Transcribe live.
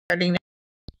Starting.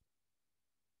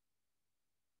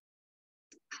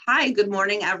 Hi, good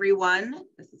morning, everyone.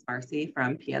 This is Marcy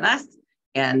from PNS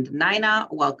and Nina.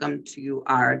 Welcome to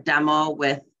our demo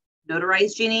with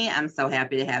Notarize Genie. I'm so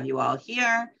happy to have you all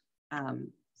here.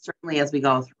 Certainly, as we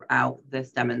go throughout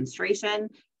this demonstration,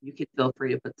 you can feel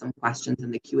free to put some questions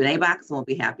in the Q&A box, and we'll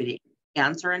be happy to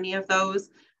answer any of those.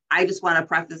 I just want to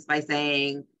preface by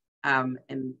saying,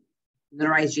 and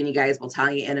Notarize Genie guys will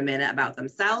tell you in a minute about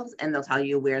themselves, and they'll tell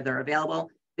you where they're available.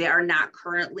 They are not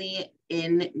currently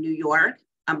in New York,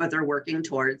 but they're working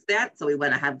towards that. So we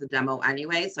went ahead with the demo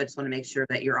anyway. So I just want to make sure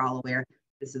that you're all aware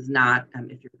this is not,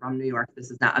 if you're from New York,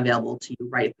 this is not available to you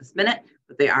right this minute,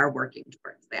 but they are working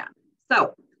towards that.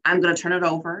 So I'm going to turn it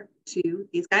over to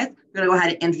these guys. They're going to go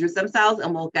ahead and introduce themselves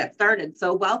and we'll get started.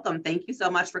 So welcome. Thank you so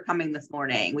much for coming this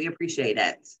morning. We appreciate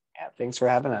it. Yeah, thanks for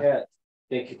having us. Yeah,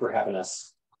 thank you for having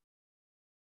us.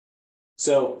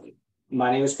 So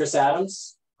my name is Chris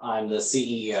Adams. I'm the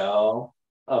CEO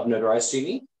of Notarize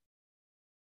Genie.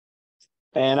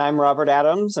 And I'm Robert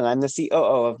Adams, and I'm the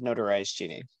COO of Notarize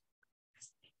Genie.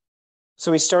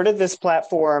 So we started this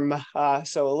platform.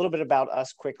 So a little bit about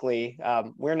us quickly.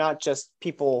 We're not just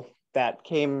people that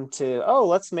came to, oh,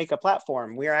 let's make a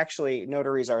platform. We are actually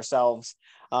notaries ourselves.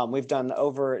 We've done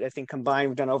over, I think combined,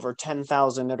 we've done over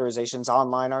 10,000 notarizations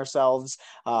online ourselves.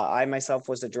 I myself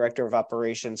was the director of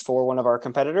operations for one of our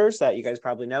competitors that you guys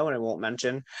probably know and I won't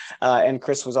mention. And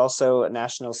Chris was also a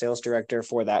national sales director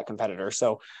for that competitor.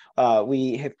 So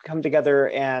we have come together,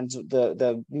 and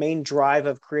the main drive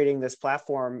of creating this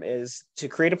platform is to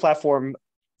create a platform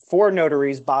for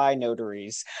notaries by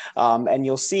notaries. And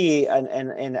you'll see,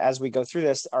 and as we go through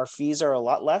this, our fees are a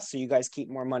lot less, so you guys keep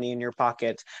more money in your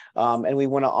pocket. And we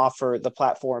want to offer the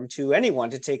platform to anyone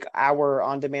to take our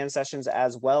on-demand sessions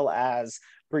as well as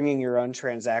bringing your own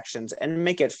transactions and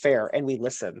make it fair, and we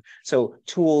listen. So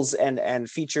tools and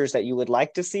features that you would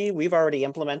like to see, we've already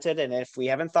implemented, and if we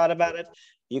haven't thought about it,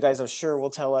 you guys are sure will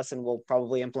tell us, and we'll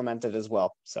probably implement it as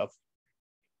well. So,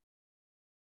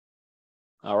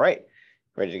 all right.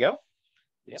 Ready to go?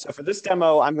 Yeah. So for this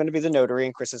demo, I'm going to be the notary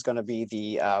and Chris is going to be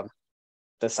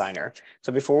the signer.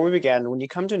 So before we begin, when you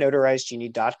come to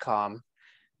notarizegenie.com,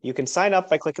 you can sign up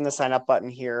by clicking the sign up button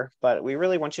here, but we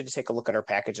really want you to take a look at our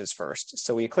packages first.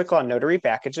 So we click on notary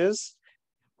packages.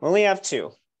 We only have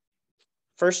two.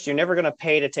 First, you're never going to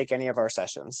pay to take any of our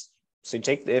sessions. So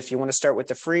if you want to start with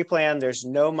the free plan, there's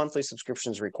no monthly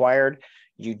subscriptions required.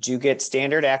 You do get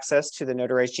standard access to the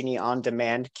Notarize Genie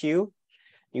on-demand queue.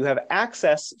 You have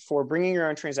access for bringing your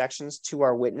own transactions to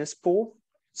our witness pool.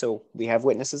 So we have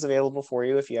witnesses available for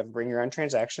you if you have to bring your own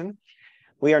transaction.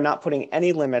 We are not putting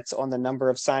any limits on the number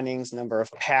of signings, number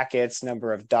of packets,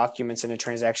 number of documents in a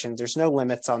transaction. There's no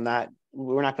limits on that.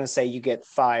 We're not going to say you get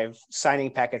 5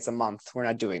 signing packets a month. We're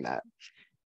not doing that.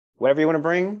 Whatever you want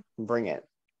to bring it.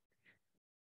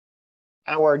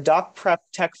 Our doc prep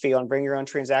tech fee on bring your own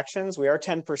transactions, we are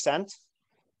 10%.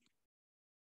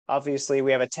 Obviously,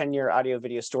 we have a 10-year audio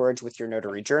video storage with your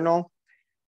notary journal.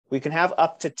 We can have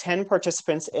up to 10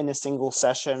 participants in a single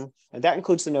session, and that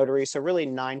includes the notary. So really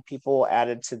 9 people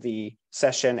added to the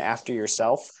session after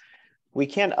yourself. We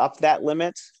can up that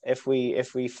limit if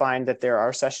we find that there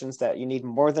are sessions that you need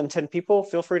more than 10 people,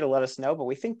 feel free to let us know, but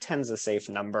we think 10 is a safe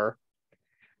number.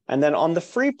 And then on the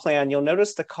free plan, you'll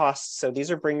notice the costs. So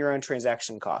these are bring your own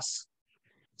transaction costs.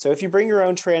 So if you bring your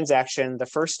own transaction, the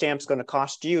first stamp's going to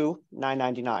cost you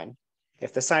 $9.99.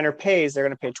 If the signer pays, they're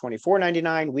going to pay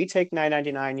 $24.99. We take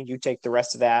 $9.99. You take the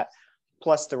rest of that,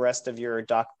 plus the rest of your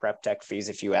doc prep tech fees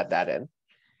if you add that in.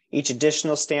 Each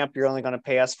additional stamp, you're only going to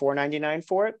pay us $4.99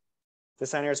 for it. The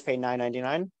signers pay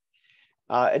 $9.99.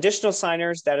 Additional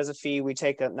signers, that is a fee. We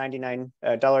take $9.99,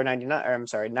 and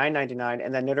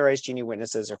then Notarize Genie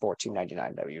witnesses are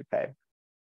 $14.99 that we would pay.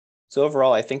 So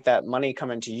overall, I think that money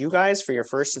coming to you guys for your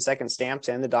first and second stamps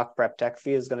and the doc prep tech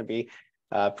fee is going to be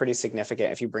pretty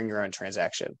significant if you bring your own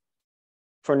transaction.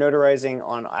 For notarizing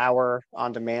on our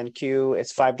on-demand queue,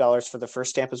 it's $5 for the first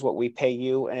stamp is what we pay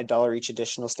you, and $1 each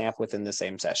additional stamp within the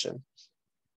same session.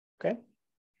 Okay.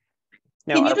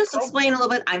 Now, can you just explain a little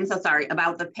bit, I'm so sorry,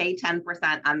 about the pay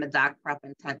 10% on the doc prep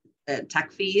and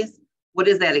tech fees? What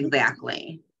is that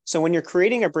exactly? So when you're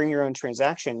creating a bring your own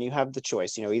transaction, you have the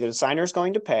choice, either the signer is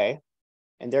going to pay,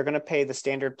 and they're going to pay the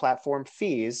standard platform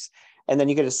fees, and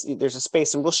then there's a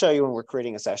space, and we'll show you when we're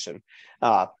creating a session.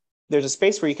 There's a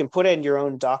space where you can put in your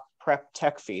own doc prep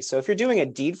tech fee. So if you're doing a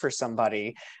deed for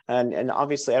somebody, and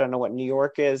obviously I don't know what New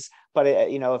York is, but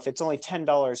if it's only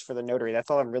 $10 for the notary, that's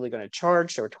all I'm really going to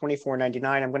charge. So $24.99,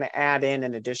 I'm going to add in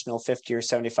an additional $50 or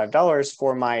 $75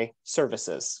 for my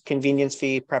services, convenience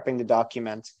fee, prepping the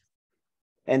document.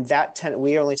 And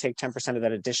we only take 10% of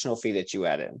that additional fee that you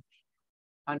add in.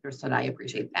 Understood. I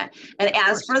appreciate that. And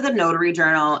as for the notary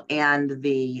journal and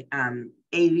the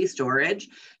AV storage,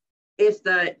 if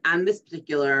on this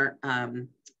particular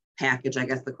package, I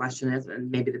guess the question is,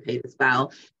 and maybe the paid as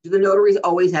well, do the notaries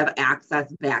always have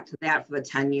access back to that for the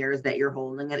 10 years that you're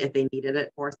holding it? If they needed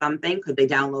it for something, could they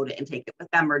download it and take it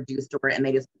with them, or do you store it and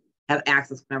they just have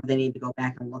access whenever they need to go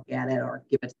back and look at it or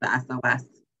give it to the SOS?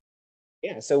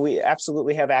 Yeah, so we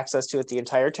absolutely have access to it the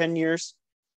entire 10 years.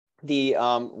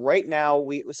 Right now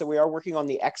we are working on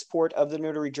the export of the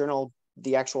notary journal,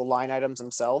 the actual line items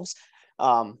themselves.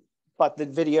 But the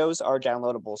videos are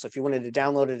downloadable. So if you wanted to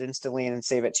download it instantly and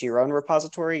save it to your own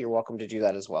repository, you're welcome to do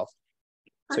that as well.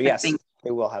 Perfect. So yes, they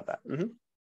will have that. Mm-hmm.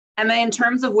 And then in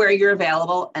terms of where you're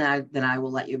available, and then I will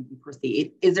let you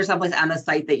proceed. Is there someplace on the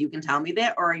site that you can tell me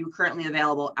that, or are you currently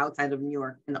available outside of New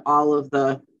York in all of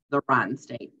the RON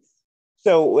states?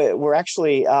 So we're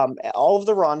actually all of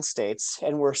the RON states,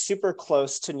 and we're super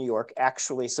close to New York,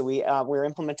 actually. So we're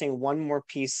implementing one more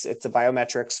piece. It's the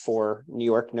biometrics for New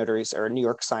York notaries or New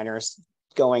York signers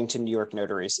going to New York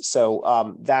notaries.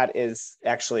 So that is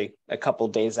actually a couple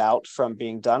days out from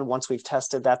being done. Once we've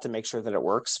tested that to make sure that it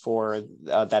works for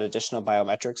that additional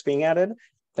biometrics being added,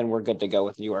 then we're good to go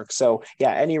with New York. So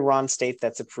yeah, any RON state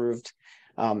that's approved,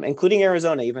 including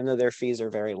Arizona, even though their fees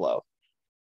are very low.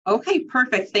 Okay,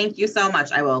 perfect. Thank you so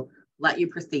much. I will let you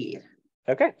proceed.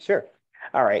 Okay, sure.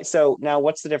 All right. So now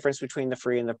what's the difference between the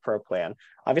free and the pro plan?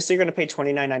 Obviously, you're going to pay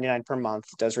 $29.99 per month.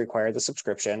 It does require the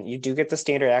subscription. You do get the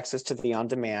standard access to the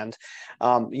on-demand.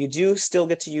 You do still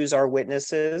get to use our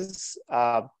witnesses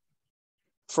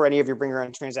for any of your bring your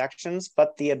own transactions,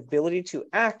 but the ability to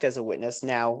act as a witness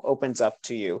now opens up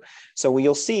to you. So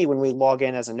you'll see when we log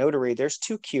in as a notary, there's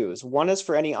two queues. One is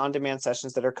for any on-demand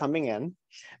sessions that are coming in,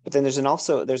 but then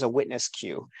there's a witness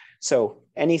queue. So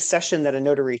any session that a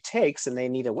notary takes and they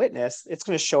need a witness, it's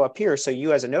going to show up here. So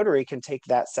you as a notary can take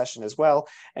that session as well,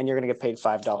 and you're going to get paid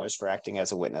 $5 for acting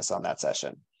as a witness on that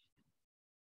session.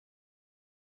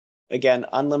 Again,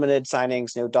 unlimited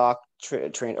signings, no doc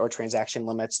or transaction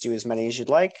limits. Do as many as you'd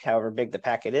like, however big the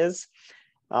packet is.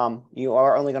 You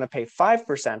are only going to pay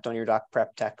 5% on your doc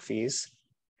prep tech fees.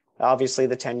 Obviously,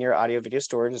 the 10-year audio video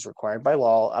storage is required by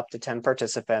law, up to 10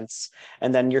 participants.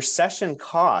 And then your session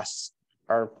costs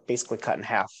are basically cut in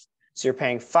half. So you're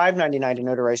paying $5.99 to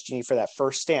notarize Genie for that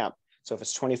first stamp. So if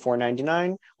it's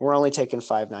 $24.99, we're only taking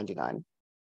 $5.99.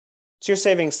 So you're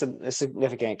saving some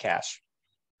significant cash.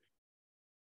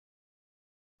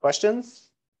 Questions?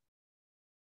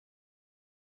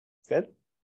 Good.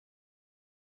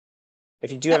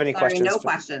 If you do have any questions. No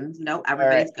questions. No,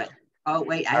 everybody's good. Oh,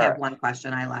 wait, I have one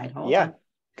question. I lied. Hold on.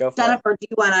 Go for Jennifer, it. do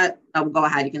you want to go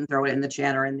ahead? You can throw it in the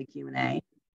chat or in the Q&A.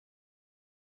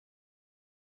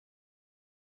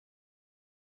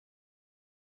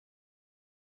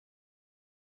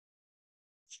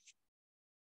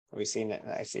 We've seen it.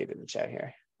 I see it in the chat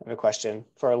here. I have a question.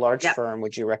 For a large firm,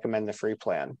 would you recommend the free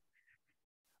plan?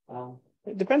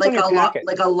 It depends on your packet.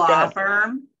 Like a law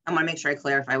firm? I want to make sure I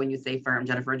clarify when you say firm,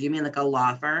 Jennifer. Do you mean like a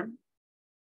law firm?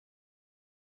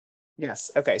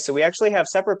 Yes. Okay. So we actually have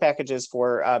separate packages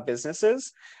for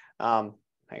businesses. Hang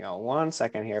on one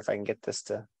second here if I can get this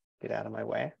to get out of my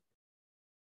way.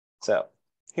 So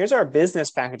here's our business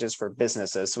packages for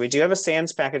businesses. So we do have a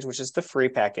SANS package, which is the free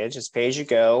package. It's pay as you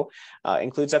go,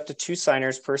 includes up to 2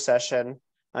 signers per session.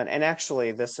 And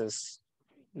actually, this is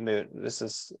moot.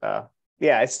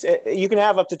 You can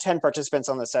have up to 10 participants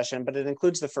on the session, but it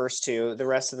includes the first 2. The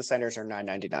rest of the signers are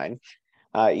 $9.99.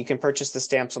 You can purchase the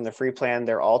stamps on the free plan.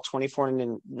 They're all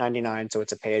 $24.99, so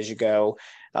it's a pay-as-you-go.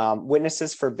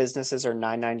 Witnesses for businesses are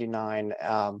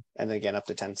 $9.99, and again, up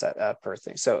to 10 per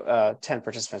thing. So 10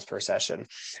 participants per session.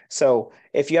 So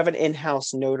if you have an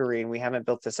in-house notary, and we haven't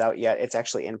built this out yet, it's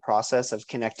actually in process of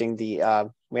connecting the,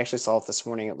 we actually saw it this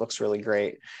morning. It looks really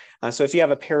great. So if you have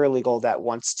a paralegal that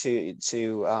wants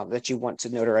that you want to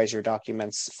notarize your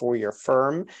documents for your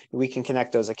firm, we can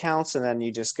connect those accounts, and then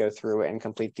you just go through and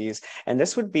complete these. And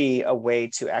this would be a way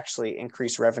to actually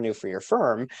increase revenue for your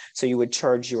firm. So you would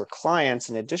charge your clients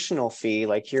an additional fee,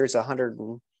 like here's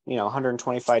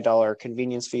 $125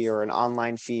 convenience fee or an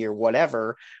online fee or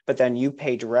whatever, but then you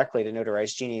pay directly to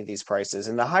Notarize Genie these prices.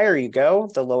 And the higher you go,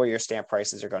 the lower your stamp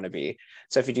prices are going to be.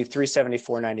 So if you do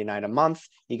 $374.99 a month,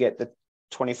 you get the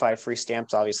 25 free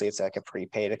stamps. Obviously, it's like a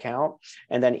prepaid account.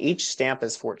 And then each stamp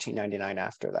is $14.99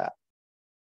 after that.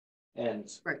 And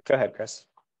go ahead, Chris.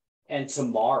 And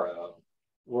tomorrow,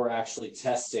 we're actually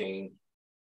testing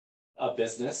a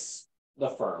business, the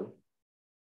firm,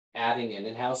 adding an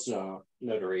in-house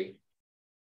notary,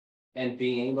 and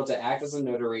being able to act as a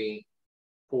notary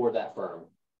for that firm.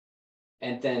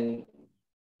 And then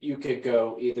you could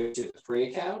go either to the free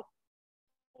account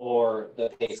or the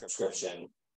paid subscription.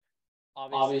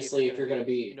 Obviously, if you're going to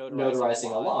be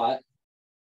notarizing a lot,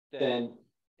 then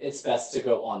it's best to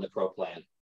go on the pro plan.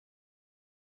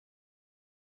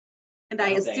 And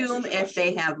I assume if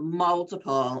they have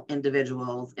multiple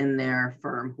individuals in their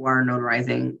firm who are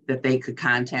notarizing, that they could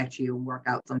contact you and work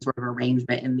out some sort of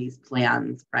arrangement in these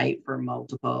plans, right? For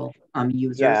multiple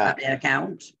users of that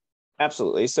account.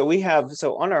 Absolutely. So we have,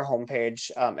 on our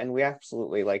homepage, and we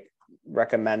absolutely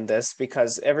recommend this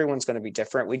because everyone's going to be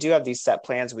different. We do have these set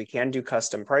plans. We can do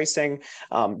custom pricing,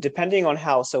 depending on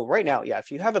how. So right now, if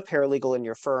you have a paralegal in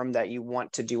your firm that you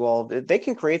want to do all, they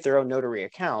can create their own notary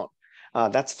account.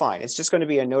 That's fine. It's just going to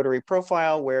be a notary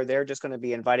profile where they're just going to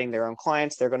be inviting their own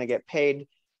clients. They're going to get paid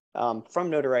from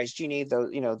Notarize Genie, though,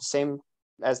 the same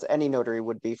as any notary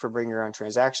would be for bringing your own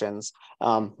transactions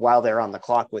while they're on the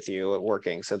clock with you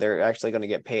working. So they're actually going to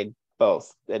get paid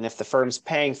both. And if the firm's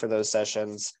paying for those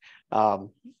sessions,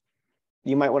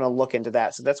 you might want to look into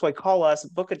that. So that's why call us,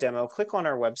 book a demo, click on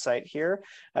our website here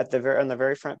at on the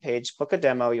very front page, book a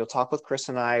demo. You'll talk with Chris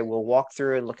and I. We'll walk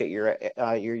through and look at your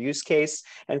use case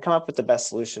and come up with the best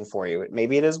solution for you.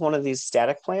 Maybe it is one of these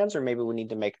static plans, or maybe we need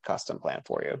to make a custom plan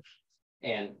for you.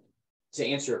 And to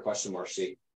answer your question,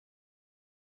 Marcy,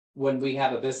 when we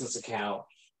have a business account,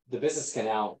 the business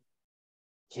account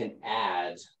can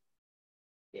add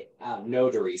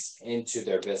notaries into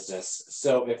their business.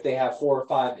 So if they have 4 or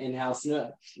 5 in-house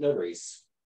notaries,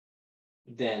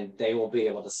 then they will be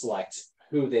able to select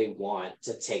who they want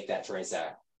to take that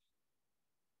transaction.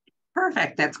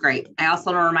 Perfect. That's great. I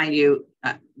also want to remind you,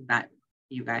 not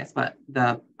you guys, but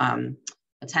the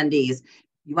attendees,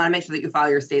 you want to make sure that you follow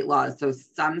your state laws. So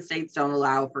some states don't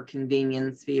allow for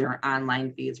convenience fee or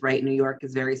online fees, right? New York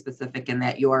is very specific in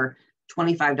that your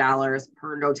 $25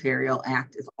 per notarial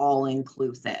act is all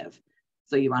inclusive.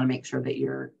 So you want to make sure that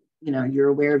you're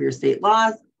aware of your state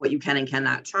laws, what you can and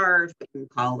cannot charge, what you can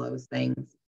call those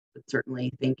things. But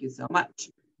certainly, thank you so much.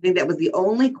 I think that was the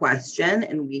only question,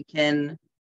 and we can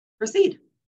proceed.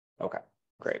 Okay,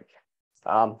 great.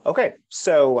 Okay,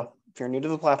 so if you're new to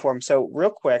the platform, so real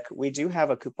quick, we do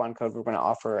have a coupon code we're going to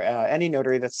offer any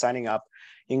notary that's signing up.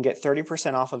 You can get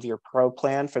 30% off of your pro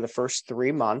plan for the first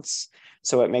 3 months.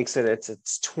 So it makes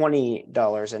it's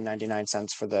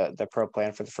 $20.99 for the pro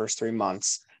plan for the first 3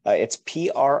 months. It's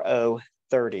PRO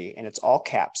 30, and it's all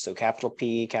caps. So capital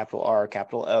P, capital R,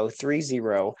 capital O, 30.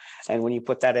 And when you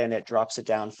put that in, it drops it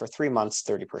down for 3 months,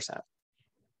 30%.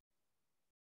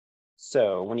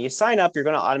 So when you sign up, you're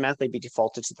going to automatically be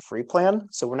defaulted to the free plan.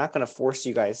 So we're not going to force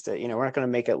you guys to, we're not going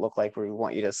to make it look like we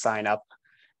want you to sign up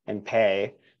and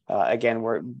pay. Again,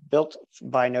 we're built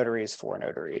by notaries for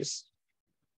notaries.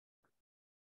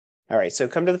 All right, so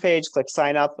come to the page, click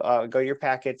sign up, go to your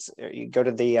packets, you go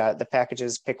to the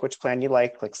packages, pick which plan you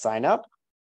like, click sign up.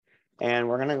 And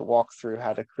we're going to walk through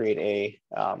how to create a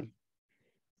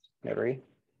notary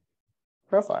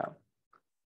profile,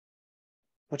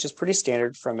 which is pretty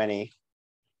standard from any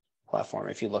platform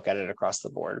if you look at it across the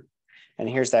board. And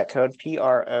here's that code,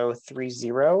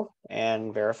 PRO30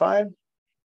 and verified,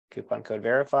 coupon code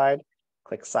verified,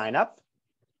 click sign up.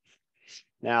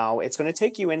 Now it's going to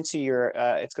take you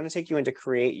into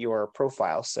create your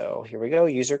profile. So here we go,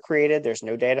 user created. There's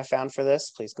no data found for this.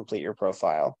 Please complete your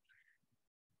profile.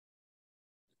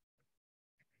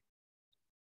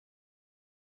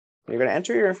 You're going to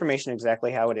enter your information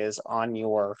exactly how it is on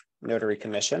your notary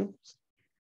commission.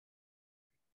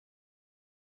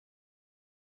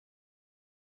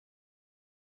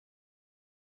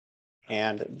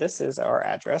 And this is our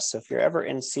address. So if you're ever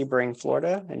in Sebring,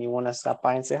 Florida, and you want to stop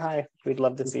by and say hi, we'd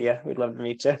love to see you. We'd love to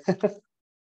meet you.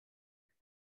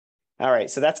 All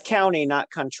right, so that's county, not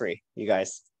country, you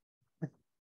guys.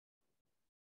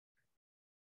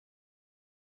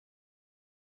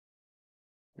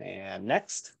 And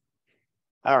next.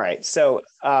 All right, so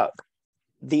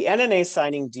the NNA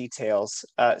signing details.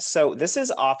 So this is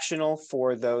optional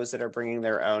for those that are bringing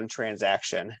their own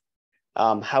transaction.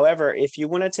 However, if you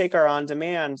want to take our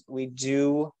on-demand, we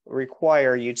do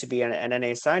require you to be an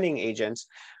NNA signing agent,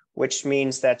 which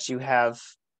means that you have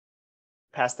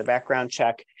passed the background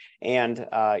check and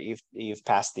you've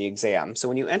passed the exam. So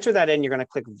when you enter that in, you're going to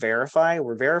click verify.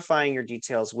 We're verifying your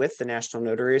details with the National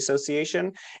Notary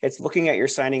Association. It's looking at your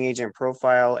signing agent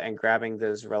profile and grabbing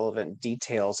those relevant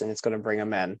details, and it's going to bring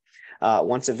them in.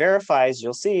 Once it verifies,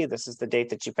 you'll see this is the date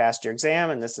that you passed your exam,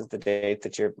 and this is the date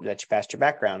that you passed your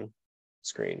background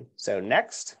screen. So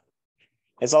next,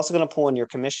 it's also going to pull in your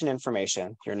commission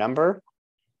information, your number,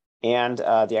 and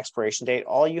the expiration date.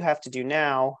 All you have to do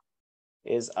now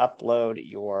is upload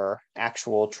your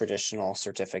actual traditional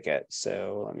certificate.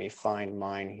 So let me find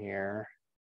mine here.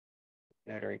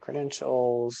 Notary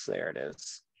credentials, there it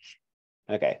is.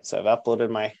 Okay, so I've uploaded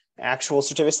my actual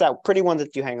certificate. It's that pretty one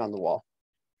that you hang on the wall.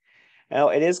 Now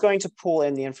it is going to pull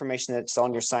in the information that's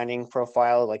on your signing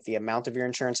profile, like the amount of your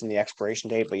insurance and the expiration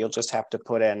date, but you'll just have to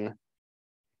put in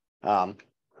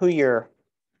who your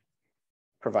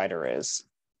provider is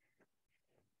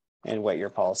and what your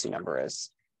policy number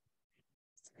is.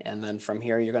 And then from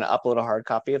here, you're going to upload a hard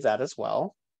copy of that as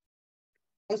well.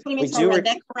 I just want to make sure I read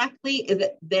that correctly. Is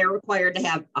it they're required to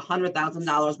have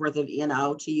 $100,000 worth of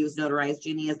E&O to use Notarize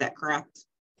Genie? Is that correct?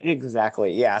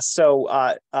 Exactly. Yeah.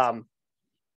 So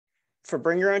for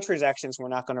bring your own transactions, we're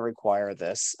not going to require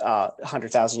this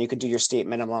 100,000. You could do your state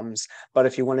minimums, but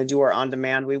if you want to do our on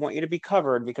demand, we want you to be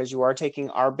covered because you are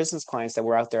taking our business clients that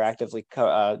we're out there actively.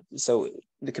 So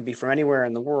it could be from anywhere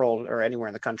in the world or anywhere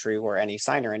in the country or any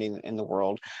signer in the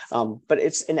world. But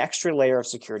it's an extra layer of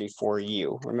security for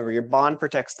you. Remember, your bond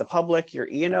protects the public, your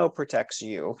E&O protects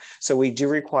you. So we do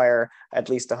require at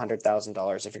least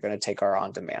 $100,000 if you're going to take our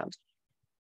on demand.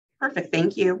 Perfect.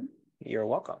 Thank you. You're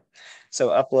welcome. So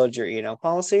upload your E&O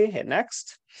policy, hit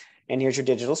next, and here's your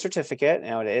digital certificate.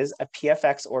 Now it is a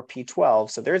PFX or P12.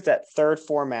 So there's that third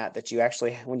format that you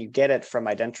actually, when you get it from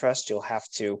IdenTrust, you'll have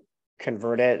to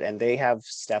convert it, and they have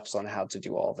steps on how to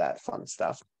do all that fun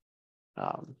stuff.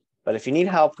 But if you need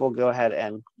help, we'll go ahead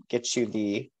and get you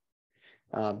the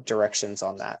directions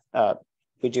on that.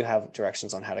 We do have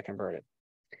directions on how to convert it.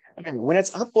 Okay, when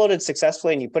it's uploaded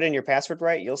successfully and you put in your password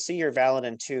right, you'll see your valid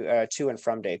and to and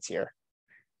from dates here.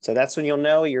 So that's when you'll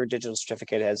know your digital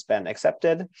certificate has been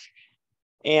accepted.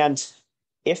 And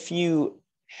if you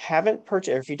haven't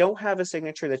purchased, or if you don't have a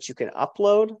signature that you can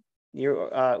upload,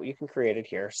 you can create it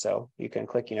here. So you can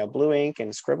click, blue ink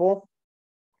and scribble.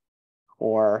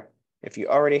 Or if you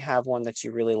already have one that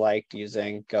you really liked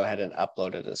using, go ahead and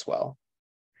upload it as well.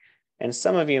 And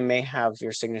some of you may have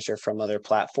your signature from other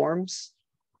platforms.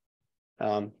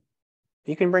 You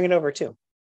can bring it over too.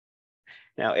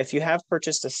 Now, if you have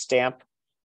purchased a stamp,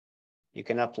 you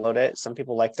can upload it. Some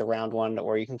people like the round one,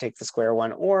 or you can take the square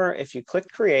one, or if you click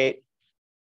create,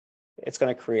 it's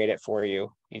going to create it for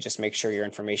you. You just make sure your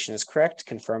information is correct,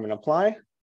 confirm and apply.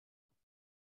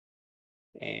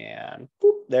 And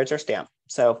boop, there's our stamp.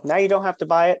 So now you don't have to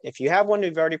buy it. If you have one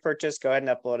you've already purchased, go ahead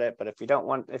and upload it. But if you don't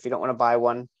want to buy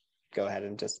one, go ahead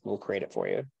and we'll create it for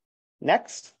you.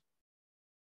 Next.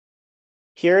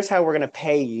 Here's how we're going to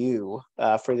pay you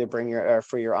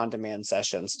for your on-demand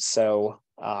sessions. So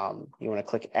you want to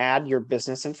click add your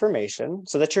business information.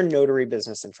 So that's your notary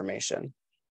business information.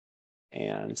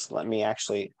 And let me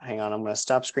actually, hang on, I'm going to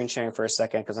stop screen sharing for a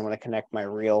second because I'm going to connect my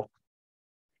reel.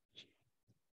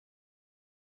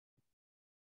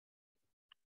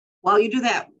 While you do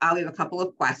that, I'll have a couple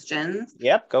of questions.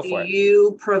 Yep, go for it. Do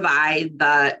you provide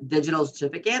the digital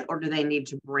certificate or do they need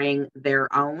to bring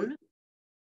their own?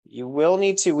 You will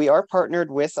need to. We are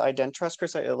partnered with IdenTrust.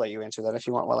 Chris, I'll let you answer that if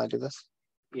you want while I do this.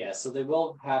 Yeah, so they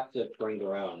will have to bring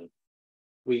their own.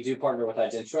 We do partner with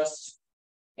IdenTrust.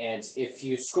 And if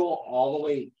you scroll all the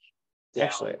way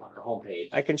down on our homepage,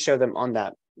 I can show them on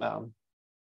that. Hang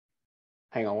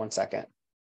on one second.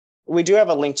 We do have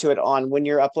a link to it on when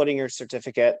you're uploading your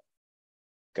certificate.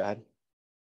 Go ahead.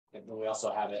 And then we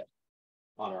also have it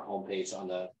on our homepage on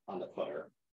the footer.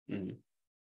 Mm-hmm.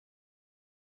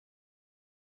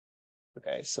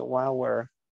 Okay, so while we're,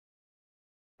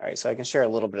 all right, so I can share a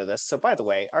little bit of this. So by the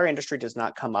way, our industry does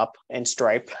not come up in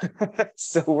Stripe.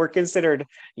 So we're considered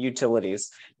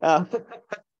utilities.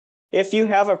 If you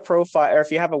have a profile or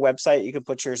if you have a website, you can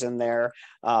put yours in there.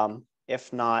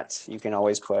 If not, you can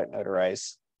always put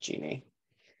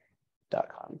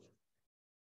notarizegenie.com.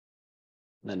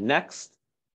 Then next.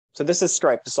 So this is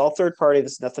Stripe. This is all third party.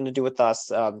 This has nothing to do with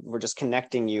us. We're just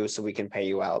connecting you so we can pay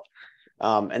you out.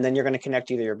 And then you're going to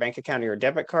connect either your bank account or your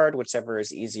debit card, whichever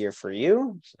is easier for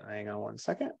you. So hang on one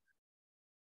second.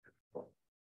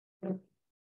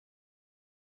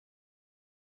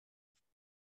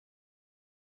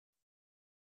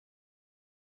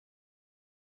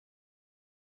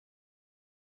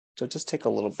 So just take a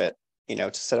little bit,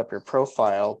 to set up your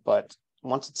profile, but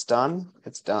once it's done,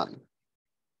 it's done.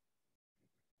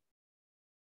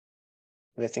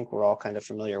 But I think we're all kind of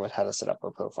familiar with how to set up our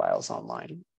profiles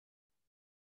online.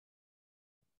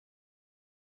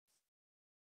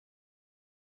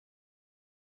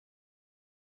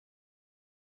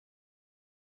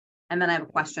 And then I have a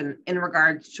question in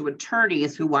regards to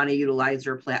attorneys who want to utilize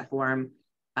your platform.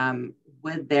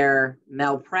 Would their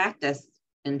malpractice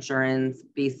insurance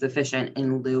be sufficient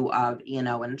in lieu of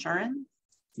E&O insurance?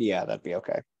 Yeah, that'd be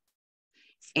okay.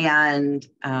 And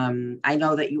I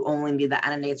know that you only need the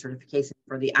NNA certification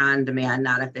for the on-demand,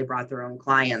 not if they brought their own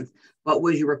clients. But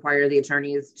would you require the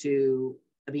attorneys to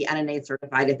be NNA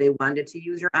certified if they wanted to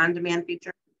use your on-demand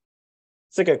feature?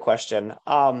 It's a good question.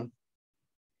 I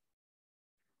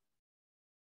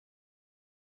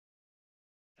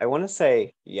want to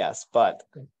say yes, but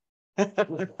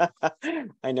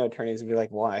I know attorneys would be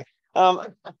like, why?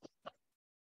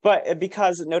 But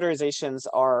because notarizations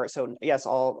are, so yes,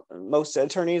 most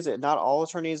attorneys, not all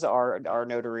attorneys are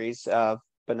notaries, but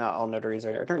not all notaries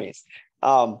are attorneys.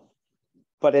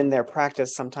 But in their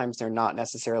practice, sometimes they're not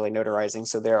necessarily notarizing.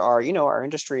 So there are, our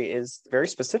industry is very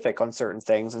specific on certain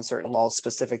things and certain laws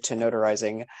specific to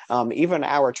notarizing. Even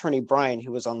our attorney, Brian,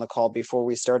 who was on the call before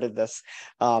we started this,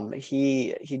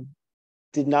 he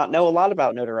did not know a lot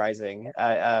about notarizing.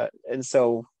 And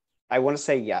so I want to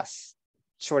say yes.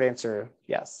 Short answer,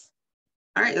 yes.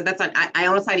 All right, that's fine. I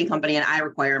own a signing company and I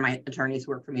require my attorneys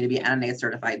who work for me to be NNA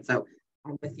certified. So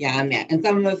I'm with you on that. And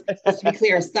some of, just to be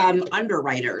clear, some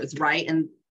underwriters, right, and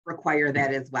require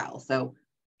that as well. So,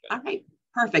 all right,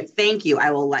 perfect. Thank you. I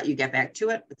will let you get back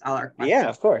to it. That's all our questions. Yeah,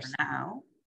 of course. For now.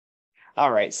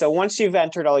 All right, so once you've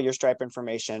entered all your Stripe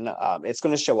information, it's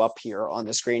going to show up here on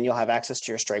the screen. You'll have access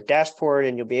to your Stripe dashboard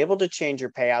and you'll be able to change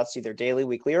your payouts either daily,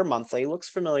 weekly, or monthly. Looks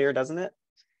familiar, doesn't it?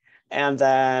 And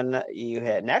then you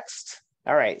hit next.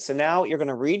 All right, so now you're going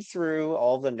to read through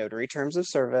all the notary terms of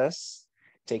service.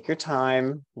 Take your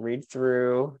time, read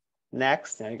through.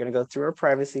 Next, now you're going to go through our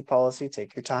privacy policy.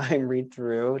 Take your time, read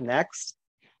through. Next,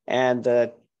 and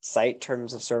the site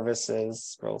terms of services,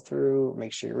 scroll through,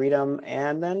 make sure you read them,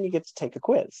 and then you get to take a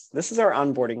quiz. This is our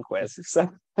onboarding quiz. So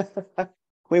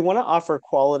we want to offer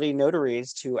quality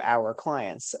notaries to our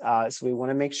clients. So we want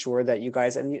to make sure that you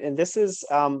guys, and this is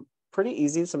pretty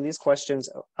easy. Some of these questions,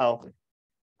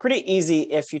 pretty easy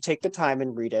if you take the time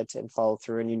and read it and follow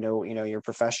through and you're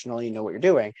professional, you know what you're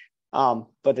doing.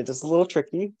 But it is a little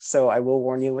tricky. So I will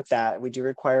warn you with that. We do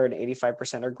require an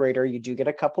 85% or greater. You do get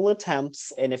a couple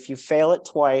attempts. And if you fail it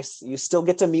twice, you still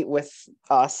get to meet with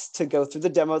us to go through the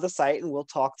demo of the site and we'll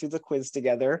talk through the quiz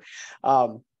together.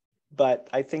 But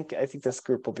I think this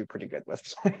group will be pretty good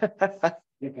with.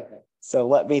 So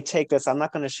let me take this. I'm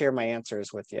not going to share my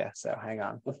answers with you. So hang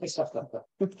on.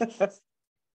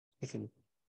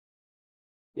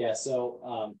 Yeah,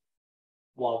 so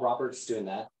while Robert's doing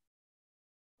that,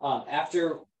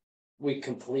 after we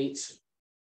complete,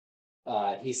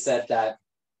 he said that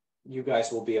you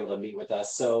guys will be able to meet with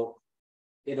us. So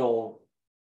it'll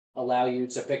allow you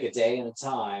to pick a day and a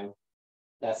time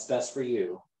that's best for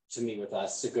you to meet with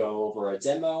us to go over a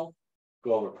demo,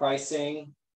 go over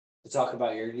pricing, to talk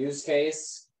about your use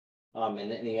case, and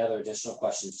any other additional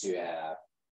questions you have.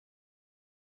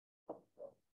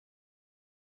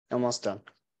 Almost done.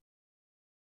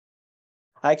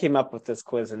 I came up with this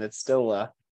quiz and it still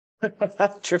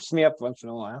trips me up once in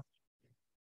a while.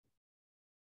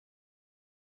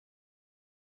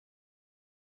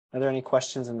 Are there any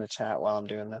questions in the chat while I'm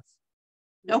doing this?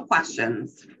 No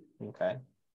questions. Okay.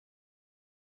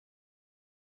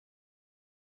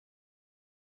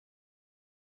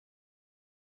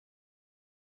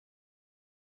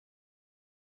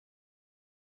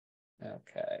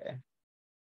 Okay.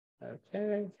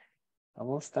 Okay.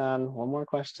 Almost done. One more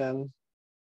question.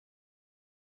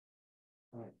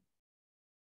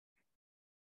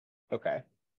 Okay.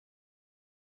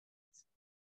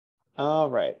 All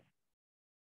right.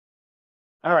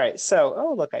 All right. So,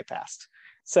 oh, look, I passed.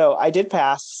 So I did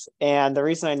pass. And the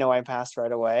reason I know I passed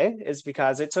right away is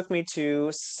because it took me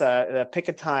to pick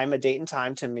a time, a date and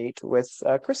time to meet with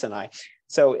Chris and I.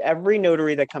 So every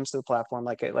notary that comes to the platform,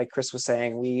 like Chris was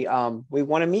saying, we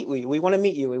want to meet you. We want to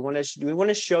meet you. We want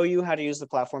to show you how to use the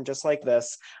platform just like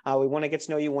this. We want to get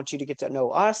to know you. Want you to get to know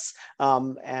us.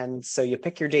 And so you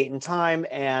pick your date and time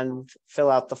and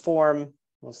fill out the form.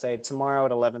 We'll say tomorrow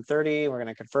at 11:30. We're going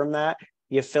to confirm that.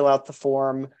 You fill out the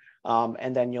form,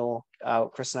 and then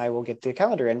Chris and I will get the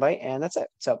calendar invite, and that's it.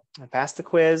 So I passed the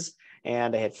quiz,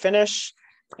 and I hit finish,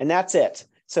 and that's it.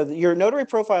 So your notary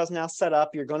profile is now set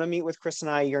up. You're going to meet with Chris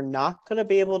and I. You're not going to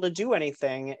be able to do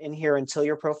anything in here until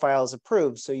your profile is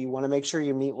approved. So you want to make sure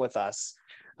you meet with us.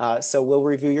 So we'll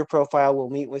review your profile. We'll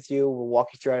meet with you. We'll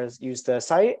walk you through how to use the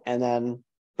site, and then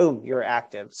boom, you're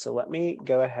active. So let me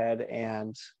go ahead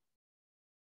and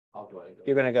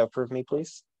you're going to go approve me,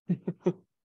 please.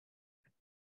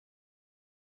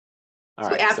 All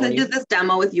right, after they did this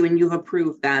demo with you and you've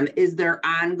approved them, is there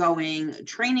ongoing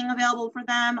training available for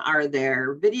them? Are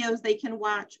there videos they can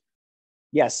watch?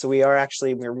 Yes, so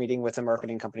we're meeting with a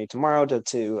marketing company tomorrow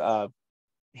to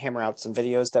hammer out some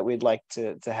videos that we'd like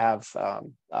to have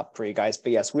up for you guys.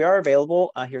 But yes, we are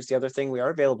available. Here's the other thing. We are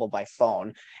available by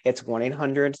phone. It's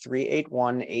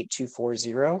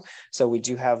 1-800-381-8240. So we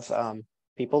do have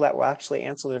people that will actually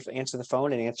answer the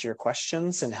phone and answer your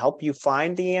questions and help you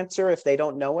find the answer if they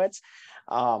don't know it.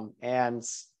 And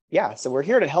yeah, so we're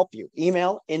here to help you.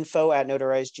 Email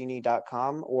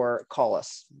info@notarizegenie.com or call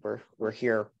us. We're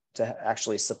here to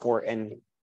actually support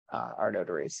our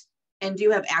notaries. And do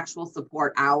you have actual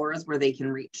support hours where they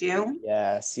can reach you?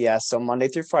 Yes. So Monday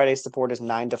through Friday support is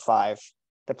 9 to 5.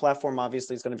 The platform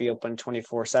obviously is going to be open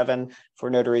 24/7 for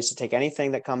notaries to take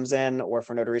anything that comes in or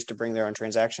for notaries to bring their own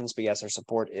transactions. But yes, our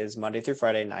support is Monday through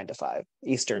Friday, 9 to 5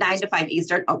 Eastern. 9 to 5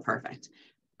 Eastern. Oh, perfect.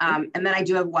 And then I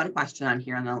do have one question on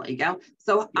here and I'll let you go.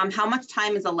 So how much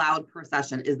time is allowed per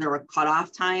session? Is there a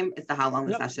cutoff time as to how long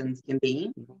the sessions can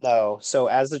be? No. So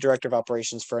as the director of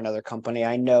operations for another company,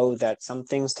 I know that some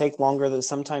things take longer than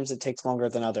sometimes it takes longer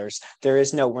than others.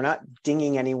 We're not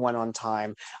dinging anyone on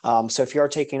time. So if you're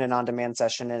taking an on-demand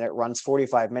session and it runs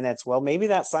 45 minutes, well, maybe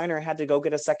that signer had to go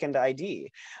get a second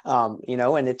ID,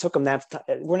 and it took them that time.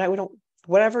 We don't,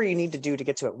 whatever you need to do to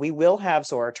get to it. We will have,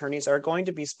 so our attorneys are going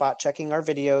to be spot checking our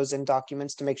videos and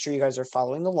documents to make sure you guys are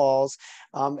following the laws.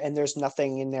 And there's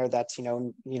nothing in there that's,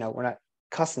 we're not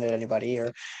cussing at anybody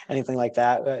or anything like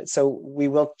that. So we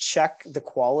will check the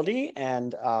quality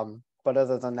and, but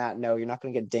other than that, no, you're not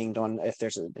going to get dinged on if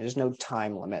there's no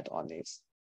time limit on these.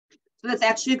 So that's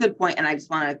actually a good point, and I just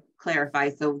want to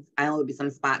clarify. So I will be some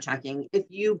spot checking. If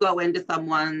you go into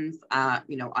someone's,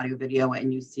 audio video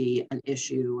and you see an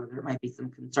issue or there might be some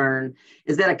concern,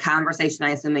 is that a conversation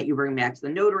I assume that you bring back to the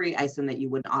notary? I assume that you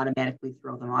wouldn't automatically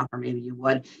throw them off, or maybe you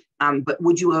would. But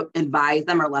would you advise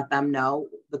them or let them know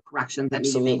the corrections that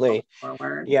need to be made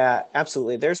forward? Yeah,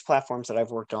 absolutely. There's platforms that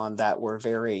I've worked on that were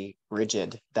very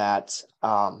rigid that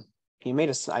I made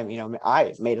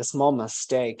a small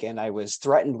mistake and I was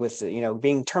threatened with,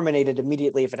 being terminated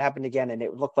immediately if it happened again. And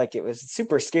it looked like it was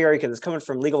super scary because it's coming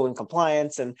from legal and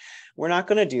compliance. And we're not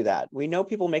going to do that. We know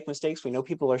people make mistakes. We know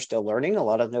people are still learning. A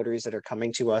lot of notaries that are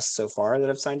coming to us so far that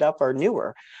have signed up are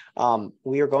newer.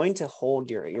 We're going to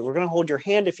hold your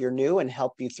hand if you're new and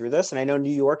help you through this. And I know New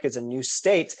York is a new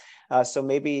state. So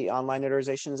maybe online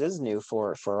notarizations is new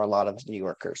for a lot of New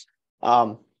Yorkers.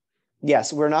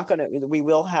 Yes, we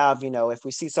will have, if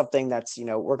we see something that's,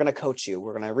 we're going to coach you,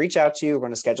 we're going to reach out to you, we're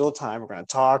going to schedule a time, we're going to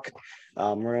talk,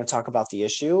 about the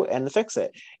issue and fix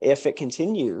it. If it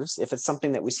continues, if it's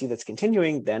something that we see that's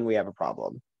continuing, then we have a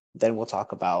problem. Then we'll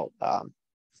talk about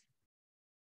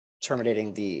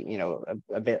terminating the,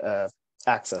 a bit of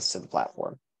access to the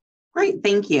platform. Great,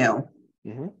 thank you.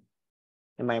 Mm-hmm.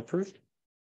 Am I approved?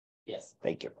 Yes.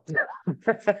 Thank you.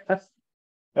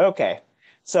 Okay.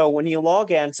 So when you log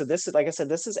in, so this is, like I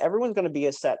said, everyone's going to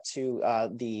be set to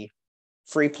the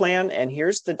free plan. And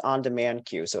here's the on-demand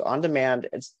queue. So on-demand,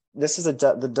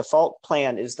 the default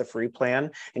plan is the free plan.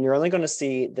 And you're only going to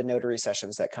see the notary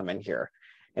sessions that come in here.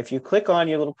 If you click on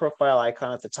your little profile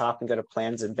icon at the top and go to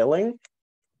plans and billing,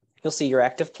 you'll see your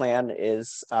active plan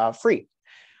is free.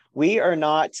 We are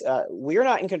not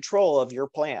in control of your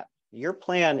plan. Your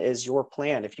plan is your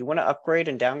plan. If you want to upgrade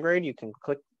and downgrade, you can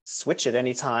click switch at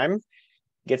any time.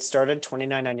 Get started,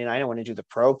 $29.99. I want to do the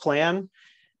pro plan.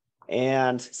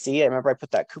 And see, I remember I put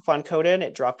that coupon code in,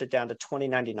 it dropped it down to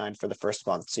 $20.99 for the first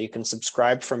month. So you can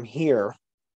subscribe from here.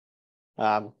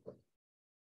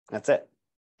 That's it.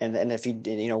 And if you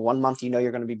 1 month,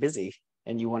 you're going to be busy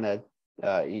and you want to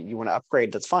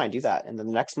upgrade, that's fine, do that. And then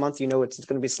the next month, it's going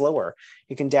to be slower.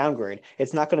 You can downgrade.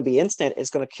 It's not going to be instant. It's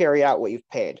going to carry out what you've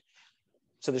paid.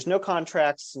 So there's no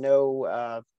contracts,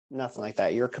 no nothing like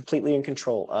that. You're completely in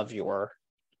control of your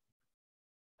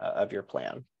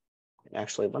plan. And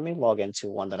actually, let me log into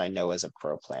one that I know is a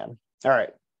pro plan. All right.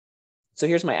 So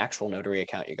here's my actual notary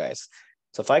account, you guys.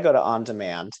 So if I go to on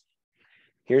demand,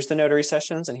 here's the notary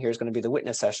sessions and here's going to be the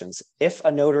witness sessions. If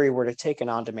a notary were to take an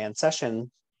on-demand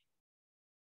session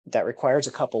that requires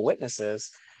a couple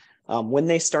witnesses, when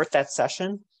they start that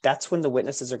session, that's when the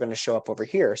witnesses are going to show up over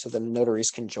here so the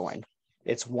notaries can join.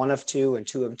 It's 1 of 2 and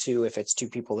 2 of 2 if it's 2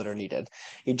 people that are needed.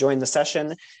 You join the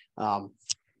session,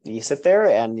 you sit there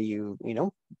and you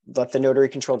let the notary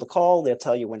control the call. They'll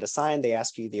tell you when to sign. They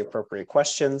ask you the appropriate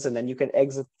questions, and then you can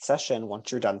exit the session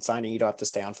once you're done signing. You don't have to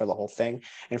stay on for the whole thing.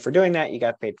 And for doing that, you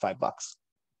got paid $5.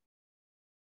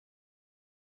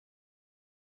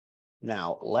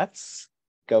 Now let's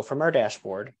go from our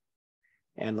dashboard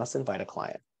and let's invite a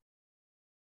client.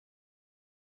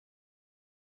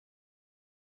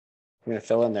 I'm going to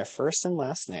fill in their first and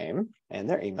last name and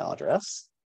their email address.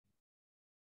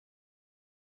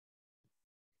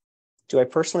 Do I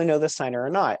personally know this signer or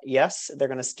not? Yes, they're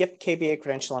going to skip KBA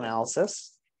credential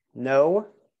analysis. No,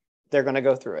 they're going to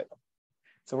go through it.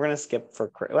 So we're going to skip for,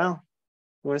 well,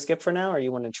 you want to skip for now, or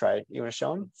you want to try? You want to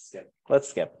show them? Skip. Let's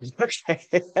skip. Okay.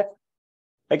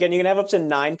 Again, you can have up to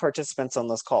 9 participants on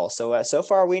this call. So, so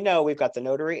far we know we've got the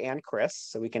notary and Chris,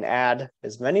 so we can add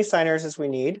as many signers as we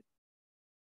need.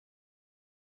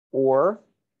 Or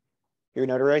your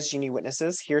notarized Genie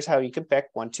witnesses. Here's how you can pick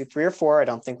 1, 2, 3, or 4. I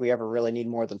don't think we ever really need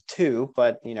more than 2,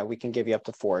 but you know, we can give you up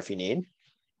to 4 if you need.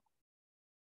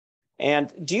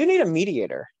 And do you need a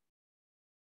mediator?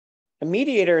 A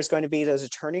mediator is going to be those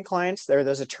attorney clients. They're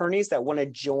those attorneys that want to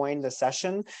join the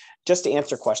session just to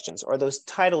answer questions, or those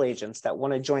title agents that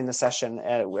want to join the session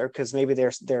because maybe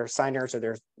their signers or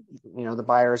their, you know, the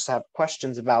buyers have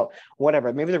questions about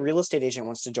whatever. Maybe the real estate agent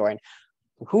wants to join.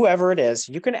 Whoever it is,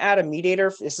 you can add a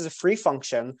mediator. This is a free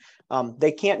function.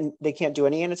 They can't do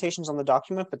any annotations on the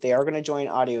document, but they are going to join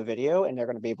audio video, and they're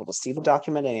going to be able to see the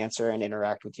document and answer and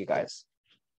interact with you guys.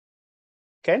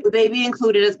 Okay. Would they be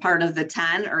included as part of the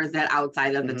 10, or is that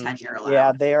outside of the 10 year allowed?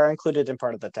 Yeah, they are included in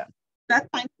part of the 10. That's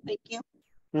fine. Thank you.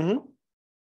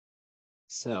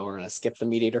 So we're going to skip the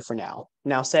mediator for now.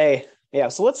 Now say, yeah,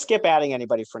 so let's skip adding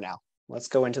anybody for now. Let's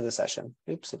go into the session.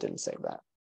 Oops, it didn't save that.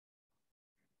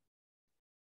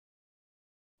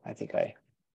 I think okay,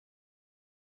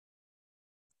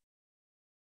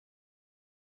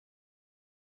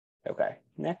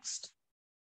 next.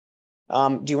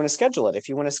 Do you want to schedule it? If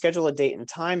you want to schedule a date and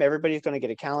time, everybody's going to get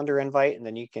a calendar invite, and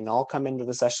then you can all come into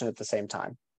the session at the same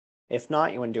time. If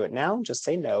not, you want to do it now, just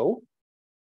say no.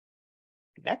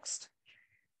 Next.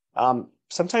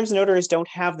 Sometimes notaries don't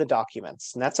have the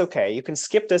documents, and that's okay. You can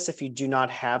skip this if you do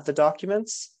not have the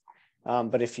documents.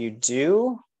 But if you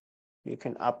do, you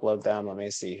can upload them. Let me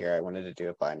see here. I wanted to do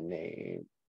it by name.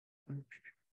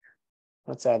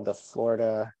 Let's add the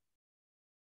Florida.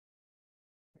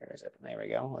 Where is it? There we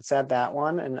go. Let's add that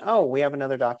one. And oh, we have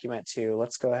another document too.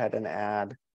 Let's go ahead and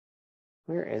add.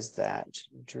 Where is that?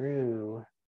 Drew.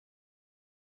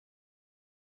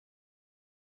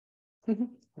 Let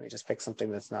me just pick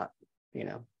something that's not, you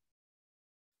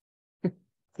know.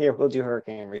 Here, we'll do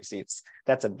hurricane receipts.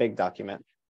 That's a big document.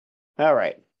 All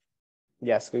right.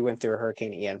 Yes, we went through a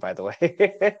Hurricane Ian, by the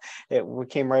way. We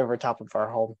came right over top of our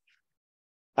home.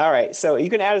 All right, so you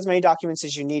can add as many documents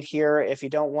as you need here. If you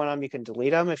don't want them, you can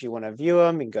delete them. If you want to view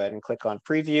them, you can go ahead and click on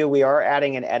preview. We are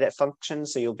adding an edit function,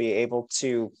 so you'll be able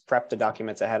to prep the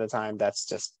documents ahead of time. That's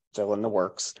just still in the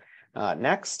works.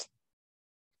 Next,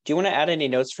 do you want to add any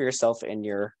notes for yourself in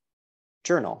your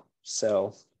journal?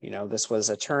 So, you know, this was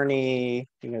attorney,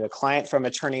 you know, the client from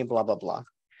attorney, blah, blah, blah,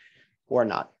 or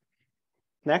not.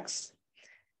 Next.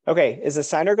 Okay, is the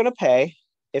signer going to pay?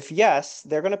 If yes,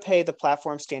 they're going to pay the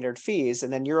platform standard fees,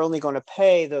 and then you're only going to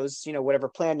pay those, you know, whatever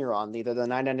plan you're on, either the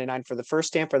 $9.99 for the first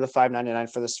stamp or the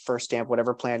 $5.99 for this first stamp,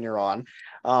 whatever plan you're on.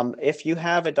 If you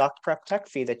have a doc prep tech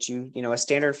fee that you know, a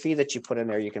standard fee that you put in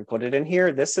there, you can put it in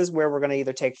here. This is where we're going to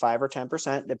either take 5 or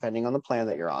 10%, depending on the plan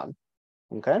that you're on.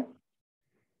 Okay.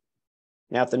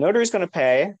 Now, if the notary is going to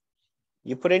pay,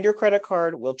 you put in your credit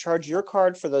card, we'll charge your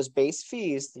card for those base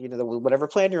fees, you know, whatever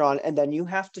plan you're on, and then you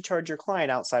have to charge your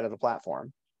client outside of the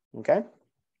platform. Okay.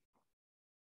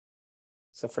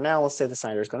 So for now, let's say the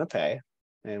signer is going to pay,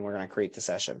 and we're going to create the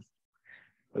session.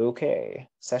 Okay,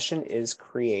 session is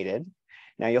created.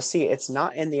 Now you'll see it's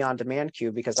not in the on-demand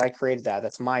queue because I created that.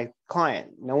 That's my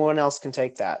client. No one else can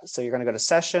take that. So you're going to go to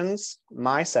sessions,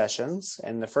 my sessions,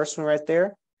 and the first one right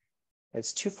there,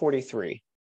 it's 243.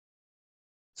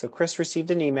 So Chris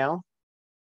received an email.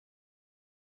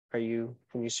 Can you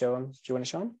show him? Do you want to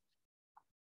show him?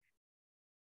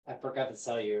 I forgot to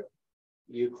tell you,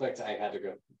 you clicked, I had to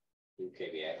go through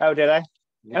KBA. Oh, did I?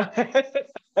 Yeah.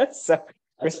 That's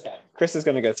Chris, okay. Chris is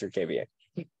going to go through KBA.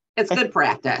 It's good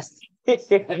practice.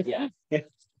 Yeah.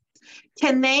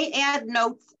 Can they add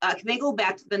notes? Can they go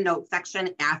back to the notes section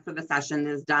after the session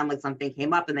is done? Like something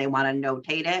came up and they want to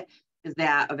notate it. Is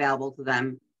that available to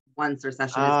them once their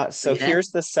session is completed? So here's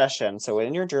the session. So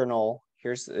in your journal,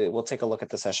 we'll take a look at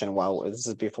the session while this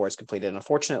is before it's completed.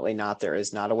 Unfortunately not, there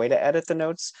is not a way to edit the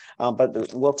notes,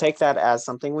 but we'll take that as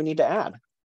something we need to add.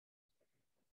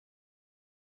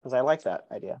 Because I like that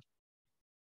idea.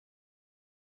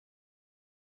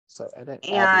 So edit.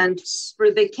 And for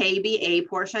the KBA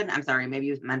portion, I'm sorry, maybe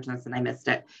you mentioned this and I missed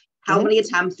it. How many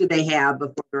attempts do they have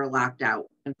before they're locked out,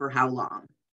 and for how long?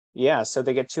 Yeah, so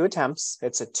they get 2 attempts.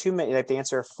 It's a 2-minute, like they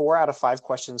answer 4 out of 5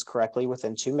 questions correctly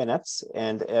within 2 minutes.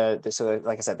 And so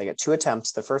like I said, they get 2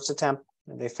 attempts. The first attempt,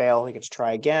 they fail, they get to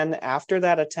try again. After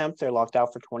that attempt, they're locked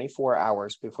out for 24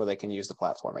 hours before they can use the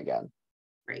platform again.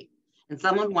 Great. And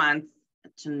someone wants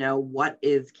to know, what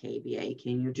is KBA?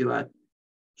 Can you do a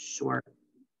short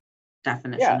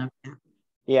definition Yeah. of that?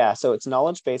 Yeah, so it's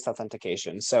knowledge-based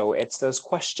authentication. So it's those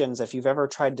questions, if you've ever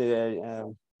tried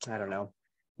to, I don't know,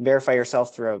 verify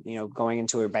yourself through, going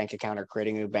into a bank account or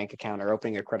creating a new bank account or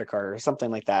opening a credit card or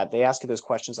something like that. They ask you those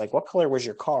questions like, what color was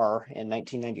your car in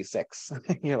 1996?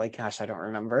 You're like, gosh, I don't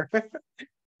remember.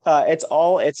 It's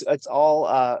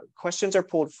all questions are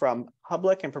pulled from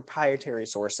public and proprietary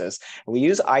sources. We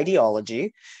use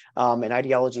ideology, and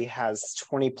ideology has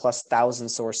 20,000+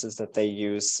 sources that they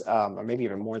use, or maybe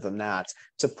even more than that,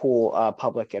 to pull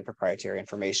public and proprietary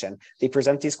information. They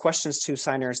present these questions to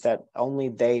signers that only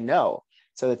they know.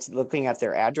 So it's looking at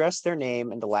their address, their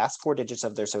name, and the last 4 digits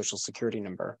of their social security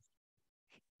number.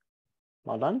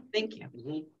 Well done. Thank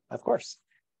you. Of course.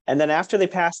 And then after they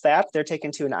pass that, they're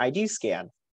taken to an ID scan.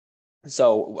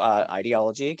 So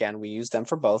ideology, again, we use them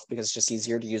for both because it's just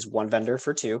easier to use one vendor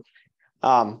for 2.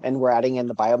 And we're adding in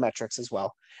the biometrics as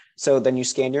well. So then you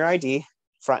scan your ID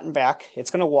front and back. It's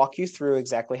going to walk you through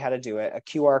exactly how to do it. A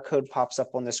QR code pops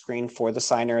up on the screen for the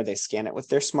signer. They scan it with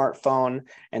their smartphone,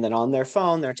 and then on their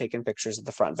phone, they're taking pictures of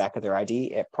the front and back of their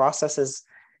ID. It processes,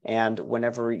 and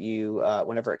whenever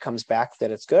it comes back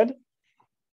that it's good,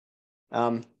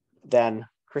 then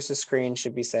Chris's screen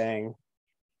should be saying,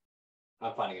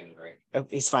 I'm finding a notary. Oh,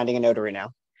 he's finding a notary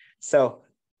now. So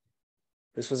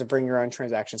this was a bring your own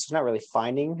transaction. So it's not really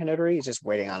finding a notary, he's just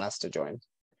waiting on us to join.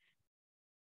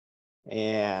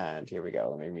 And here we go.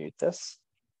 Let me mute this.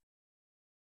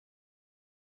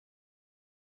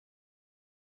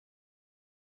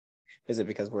 Is it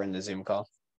because we're in the Zoom call?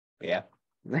 Yeah.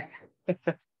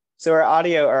 So our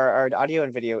audio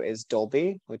and video is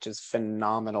Dolby, which is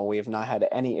phenomenal. We have not had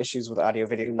any issues with audio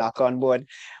video, knock on wood,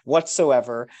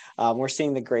 whatsoever. We're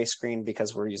seeing the gray screen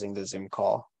because we're using the Zoom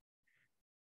call.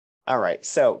 All right,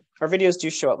 so our videos do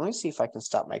show up. Let me see if I can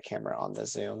stop my camera on the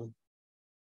Zoom.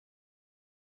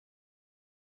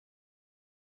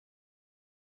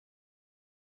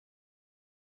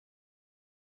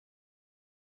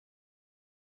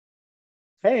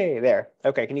 Hey there.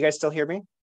 Okay, can you guys still hear me?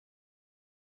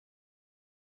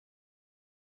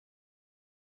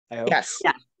 I hope. Yes.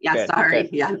 Yeah. Good, Sorry. good.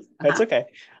 Yes. That's okay.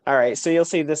 All right. So you'll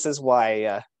see this is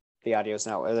why the audio is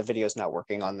not, or the video is not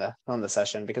working on the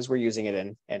session, because we're using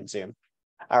it in Zoom.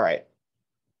 All right.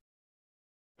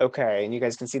 Okay, and you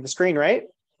guys can see the screen, right?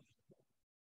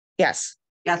 Yes.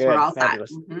 Yes, Good. we're all set.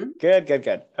 Fabulous.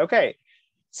 Good. Okay.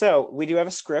 So we do have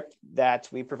a script that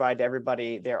we provide to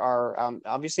everybody. There are,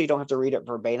 obviously you don't have to read it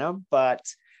verbatim, but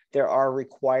there are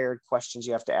required questions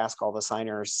you have to ask all the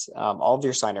signers, all of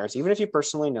your signers, even if you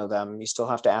personally know them, you still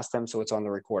have to ask them, so it's on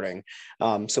the recording.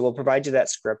 So we'll provide you that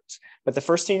script. But the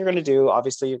first thing you're going to do,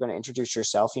 obviously, you're going to introduce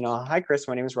yourself. Hi, Chris,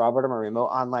 my name is Robert. I'm a remote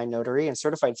online notary and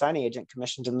certified signing agent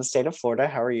commissioned in the state of Florida.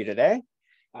 How are you today?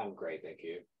 I'm great, thank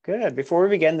you. Good. Before we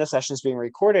begin, the session is being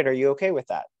recorded. Are you okay with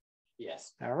that?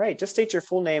 Yes. All right. Just state your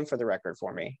full name for the record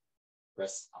for me.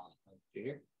 Chris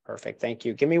Jr. Perfect. Thank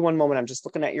you. Give me one moment. I'm just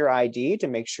looking at your ID to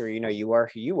make sure you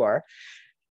are who you are.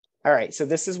 All right. So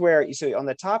this is where, so on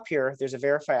the top here, there's a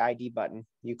verify ID button.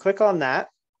 You click on that,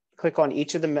 click on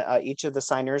each of the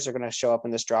signers are going to show up in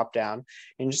this drop down,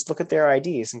 and just look at their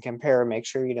IDs and compare and make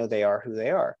sure they are who they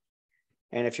are.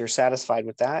 And if you're satisfied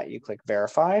with that, you click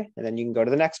verify, and then you can go to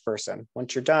the next person.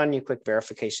 Once you're done, you click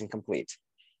verification complete.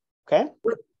 Okay.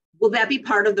 Will that be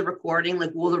part of the recording?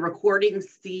 Like, will the recording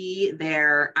see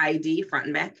their ID front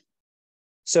and back?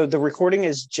 So the recording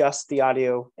is just the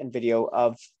audio and video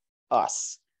of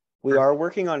us. We are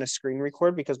working on a screen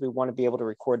record because we want to be able to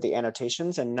record the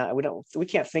annotations, and we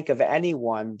can't think of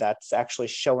anyone that's actually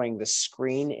showing the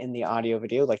screen in the audio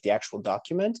video, like the actual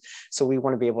document. So we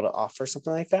want to be able to offer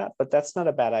something like that, but that's not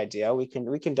a bad idea. We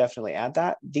can definitely add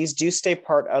that. These do stay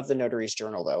part of the notary's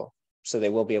journal though, so they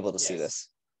will be able to see this.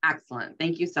 Excellent.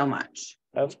 Thank you so much.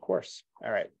 Of course.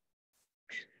 All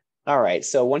right.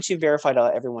 So once you've verified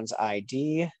everyone's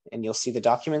ID, and you'll see the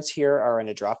documents here are in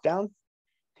a dropdown.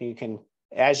 You can,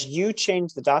 as you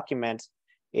change the document,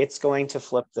 it's going to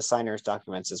flip the signer's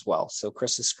documents as well. So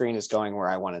Chris's screen is going where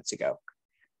I want it to go.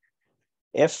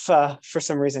 If for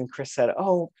some reason Chris said,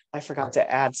 oh, I forgot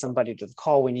to add somebody to the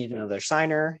call, we need another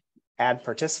signer, add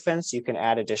participants, you can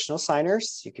add additional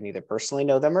signers. You can either personally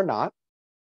know them or not.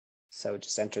 So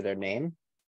just enter their name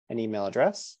and email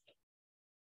address.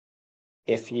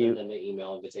 If you send the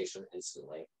email invitation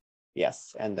instantly.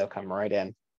 Yes, and they'll come right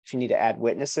in. If you need to add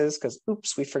witnesses, because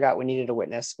oops, we forgot we needed a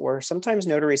witness, or sometimes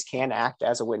notaries can act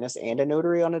as a witness and a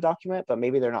notary on a document, but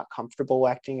maybe they're not comfortable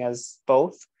acting as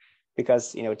both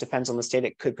because it depends on the state.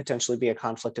 It could potentially be a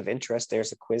conflict of interest.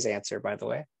 There's a quiz answer, by the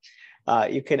way.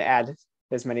 You can add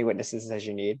as many witnesses as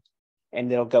you need.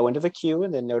 and it'll go into the queue,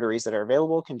 and the notaries that are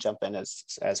available can jump in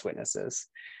as witnesses.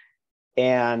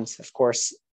 And of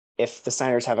course, if the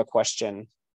signers have a question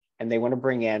and they want to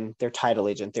bring in their title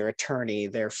agent, their attorney,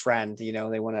 their friend,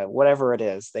 they want to, whatever it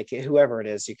is, whoever it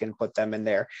is, you can put them in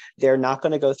there. They're not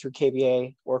going to go through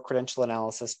KBA or credential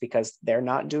analysis because they're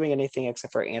not doing anything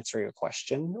except for answering a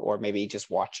question or maybe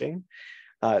just watching.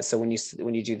 So when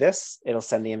you do this, it'll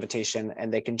send the invitation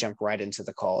and they can jump right into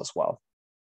the call as well.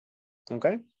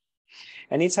 Okay.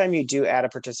 Anytime you do add a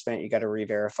participant, you got to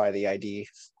re-verify the ID.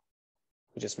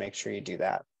 Just make sure you do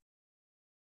that.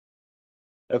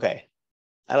 Okay.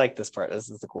 I like this part. This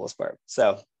is the coolest part.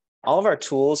 So all of our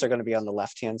tools are going to be on the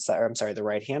left-hand side, or I'm sorry, the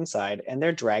right-hand side, and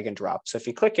they're drag and drop. So if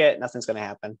you click it, nothing's going to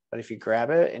happen. But if you grab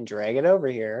it and drag it over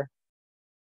here,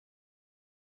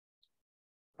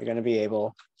 you're going to be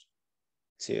able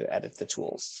to edit the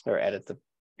tools or edit the,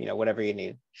 whatever you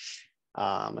need.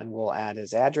 And we'll add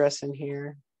his address in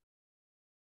here.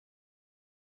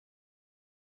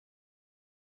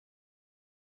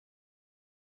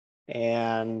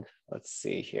 And let's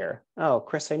see here. Oh,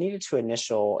 Chris, I needed to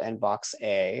initial inbox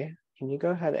A. Can you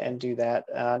go ahead and do that?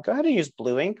 Go ahead and use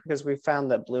blue ink because we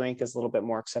found that blue ink is a little bit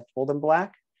more acceptable than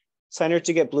black. Signers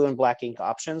to get blue and black ink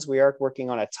options. We are working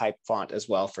on a type font as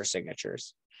well for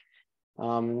signatures.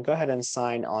 Go ahead and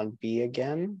sign on B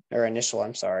again, or initial,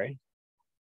 I'm sorry.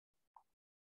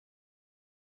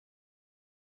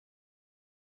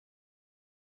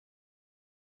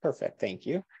 Perfect, thank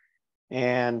you.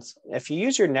 And if you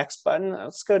use your next button,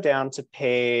 let's go down to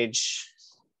page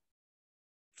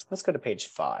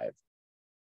 5.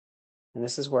 And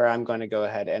this is where I'm going to go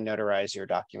ahead and notarize your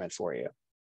document for you.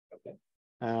 Okay.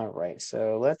 All right,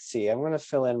 so let's see. I'm going to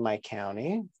fill in my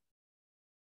county.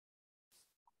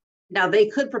 Now they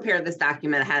could prepare this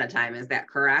document ahead of time. Is that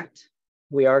correct?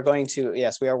 We are going to,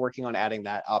 yes, we are working on adding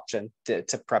that option to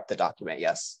prep the document.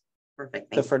 Yes.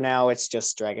 Perfect. So for now, it's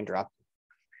just drag and drop.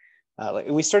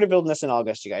 We started building this in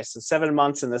August, you guys. So 7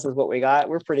 months, and this is what we got.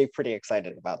 We're pretty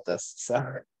excited about this. So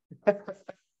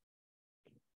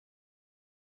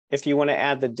if you want to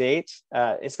add the date,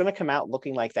 it's going to come out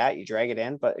looking like that. You drag it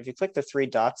in, but if you click the 3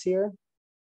 dots here,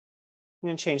 I'm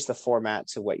going to change the format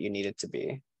to what you need it to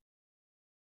be.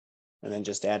 And then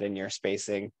just add in your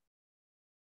spacing.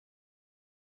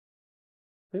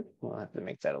 We'll have to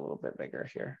make that a little bit bigger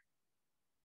here.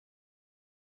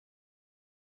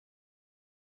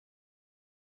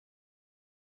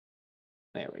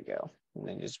 There we go. And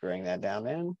then just bring that down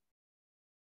in.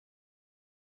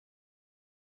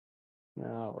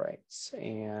 All right.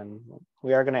 And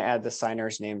we are going to add the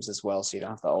signers' names as well, so you don't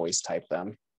have to always type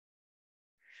them.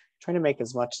 Trying to make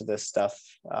as much of this stuff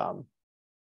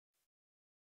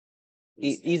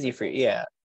easy for you, yeah,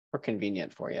 or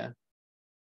convenient for you.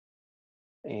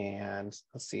 And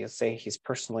let's see, let's say he's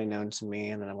personally known to me,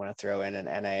 and then I'm going to throw in an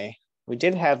NA. We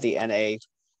did have the NA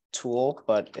tool,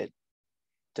 but it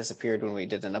disappeared when we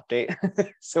did an update.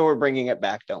 So we're bringing it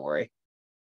back, don't worry.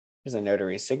 Here's a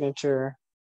notary signature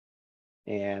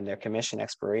and their commission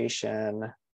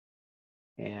expiration.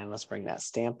 And let's bring that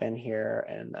stamp in here.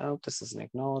 And oh, this is an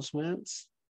acknowledgement.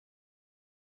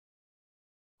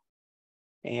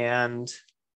 And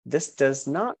this does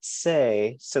not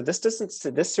say, so this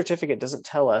certificate doesn't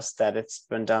tell us that it's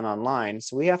been done online.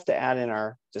 So we have to add in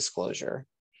our disclosure.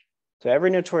 So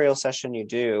every notarial session you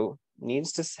do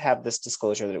needs to have this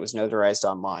disclosure that it was notarized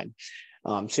online.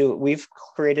 So we've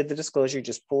created the disclosure,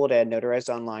 just pull it in,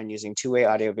 notarized online using 2-way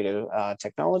audio video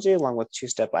technology along with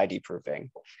 2-step ID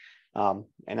proofing. And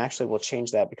actually we'll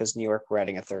change that because New York, we're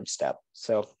adding a 3rd step.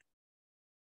 So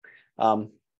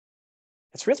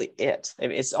that's really it.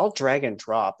 It's all drag and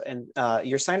drop, and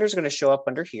your signers are going to show up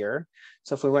under here.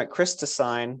 So if we want Chris to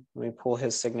sign, let me pull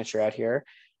his signature out here.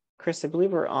 Chris, I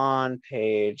believe we're on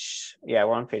page, yeah,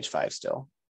 we're on page 5 still.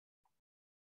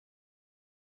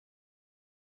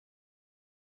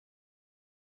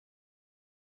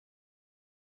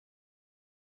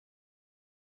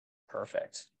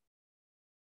 Perfect.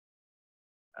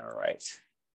 All right.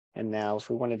 And now if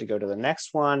we wanted to go to the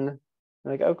next one,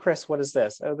 like, oh, Chris, what is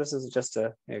this? Oh, this is just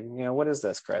a, what is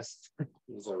this, Chris?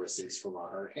 These are receipts from a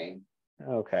hurricane.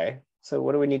 Okay. So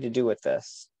what do we need to do with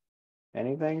this?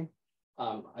 Anything?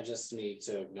 I just need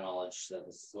to acknowledge that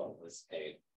this is what was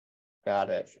paid. Got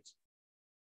it.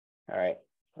 All right.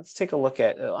 Let's take a look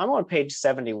at, I'm on page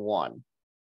 71.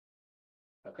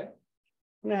 Okay. I'm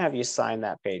going to have you sign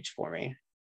that page for me.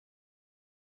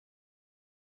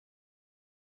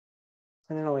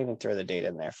 And then I'll even throw the date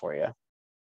in there for you.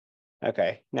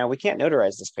 Okay, now we can't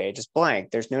notarize this page. It's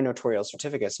blank. There's no notarial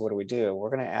certificate. So what do?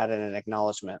 We're going to add in an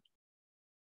acknowledgement.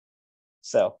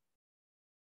 So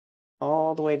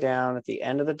all the way down at the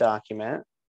end of the document,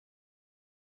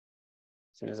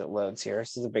 as soon as it loads here.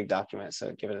 This is a big document,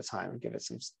 so give it a time, give it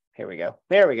some, here we go.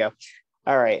 There we go.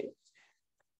 All right.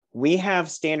 We have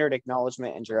standard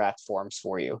acknowledgement and draft forms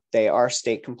for you. They are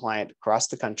state compliant across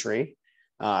the country.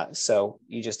 So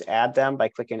you just add them by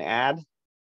clicking add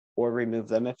or remove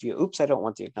them. If you, oops, I don't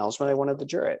want the acknowledgement, I wanted the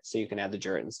jurat. So you can add the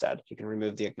jurat instead. You can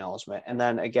remove the acknowledgement. And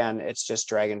then again, it's just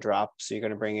drag and drop. So you're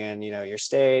going to bring in, your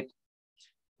state,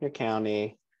 your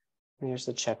county. Here's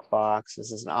the checkbox.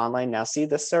 This is an online. Now see,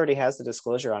 this already has the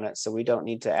disclosure on it, so we don't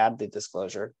need to add the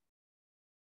disclosure.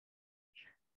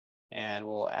 And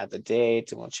we'll add the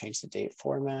date and we'll change the date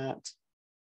format.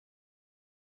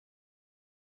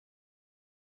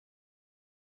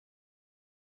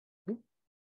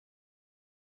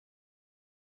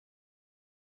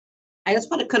 I just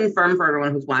want to confirm for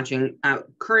everyone who's watching,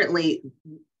 currently,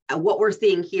 what we're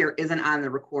seeing here isn't on the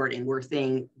recording. We're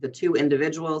seeing the two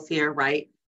individuals here, right?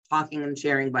 Talking and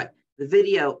sharing, but the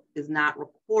video is not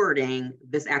recording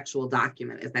this actual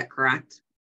document. Is that correct?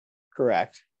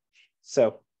 Correct.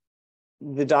 So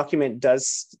the document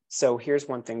does, so here's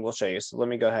one thing we'll show you. So let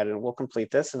me go ahead and we'll complete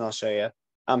this and I'll show you.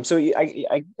 So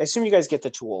I assume you guys get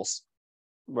the tools,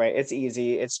 right? It's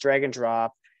easy, it's drag and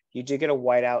drop. You do get a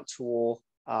whiteout tool.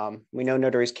 We know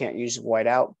notaries can't use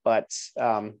whiteout, but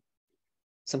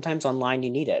sometimes online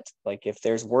you need it. Like if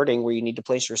there's wording where you need to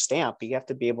place your stamp, you have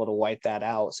to be able to white that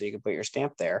out so you can put your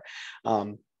stamp there.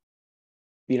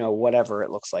 Whatever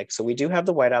it looks like. So we do have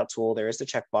the whiteout tool. There is the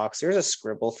checkbox. There's a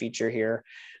scribble feature here.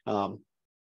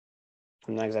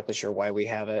 I'm not exactly sure why we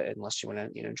have it, unless you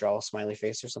want to, draw a smiley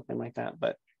face or something like that.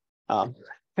 But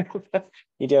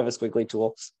you do have a squiggly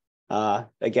tool.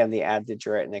 Again, the add, the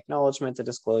jurat, and acknowledgement, the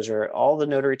disclosure. All the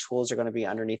notary tools are going to be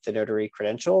underneath the notary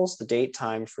credentials, the date,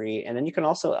 time, free, and then you can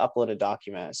also upload a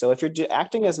document. So if you're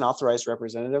acting as an authorized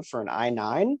representative for an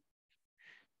I-9,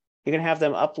 you can have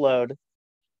them upload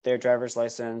their driver's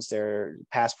license, their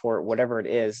passport, whatever it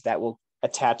is, that will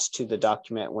attach to the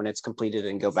document when it's completed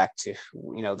and go back to,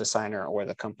 the signer or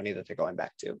the company that they're going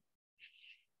back to.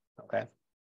 Okay.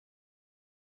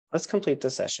 Let's complete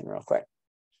this session real quick.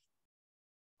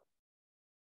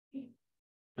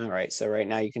 All right, so right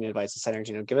now you can advise the signer,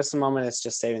 give us a moment. It's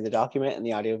just saving the document and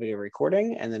the audio video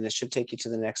recording, and then it should take you to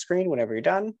the next screen whenever you're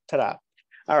done. Ta-da.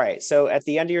 All right, so at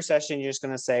the end of your session, you're just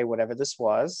going to say whatever this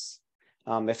was.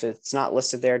 If it's not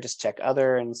listed there, just check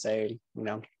other and say,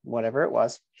 whatever it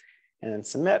was, and then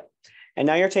submit. And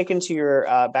now you're taken to your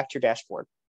back to your dashboard.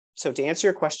 So to answer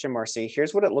your question, Marcy,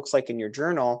 here's what it looks like in your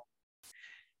journal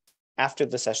after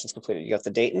the session's completed. You got the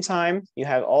date and time. You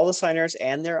have all the signers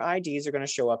and their IDs are going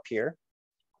to show up here.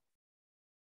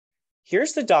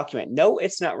 Here's the document. No,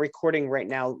 it's not recording right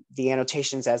now the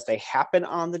annotations as they happen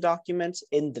on the document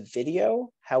in the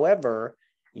video. However,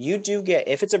 you do get,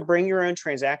 if it's a bring your own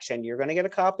transaction, you're going to get a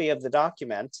copy of the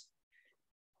document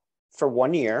for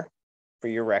 1 year for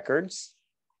your records.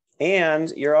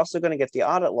 And you're also going to get the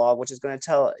audit log, which is going to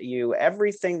tell you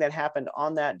everything that happened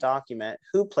on that document,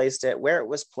 who placed it, where it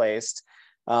was placed,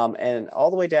 and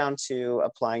all the way down to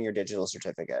applying your digital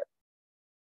certificate.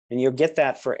 And you'll get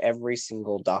that for every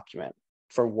single document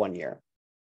for 1 year.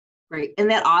 Great. And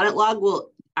that audit log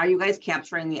are you guys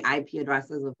capturing the IP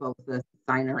addresses of both the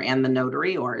signer and the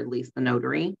notary, or at least the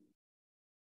notary?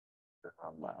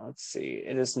 Let's see.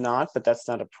 It is not, but that's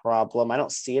not a problem. I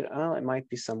don't see it. Oh, it might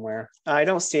be somewhere. I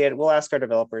don't see it. We'll ask our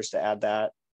developers to add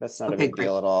that. That's not a big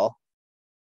deal at all.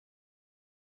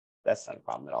 That's not a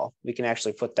problem at all. We can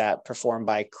actually put that performed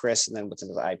by Chris and then what's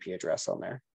his IP address on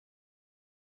there.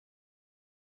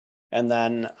 And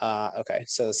then, okay,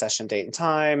 so the session date and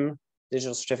time,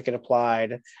 digital certificate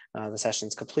applied, the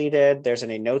session's completed. There's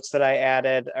any notes that I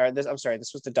added, or this, I'm sorry,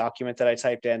 this was the document that I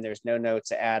typed in. There's no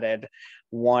notes added,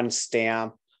 one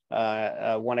stamp,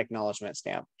 one acknowledgement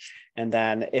stamp. And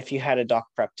then if you had a doc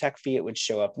prep tech fee, it would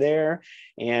show up there.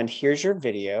 And here's your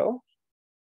video.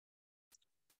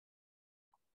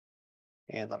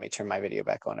 And let me turn my video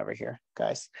back on over here,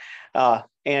 guys.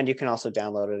 And you can also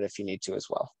download it if you need to as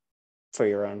well for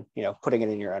your own, putting it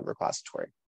in your own repository.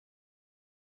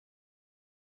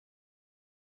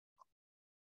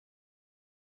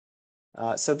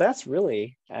 So that's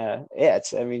really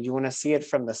it. I mean, you want to see it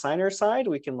from the signer side?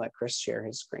 We can let Chris share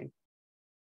his screen.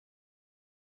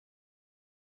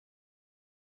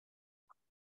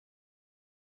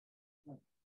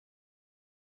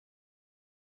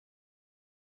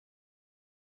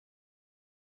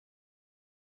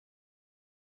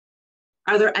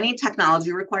 Are there any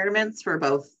technology requirements for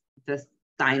both the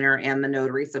signer and the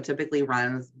notary? So typically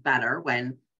runs better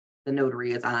when the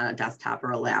notary is on a desktop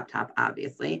or a laptop,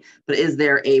 obviously, but is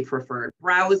there a preferred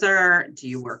browser? Do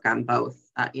you work on both,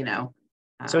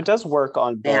 So it does work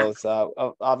on both.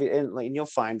 Obviously, and you'll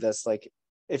find this, like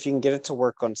if you can get it to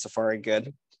work on Safari,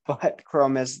 good. But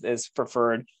Chrome is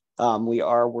preferred. We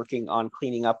are working on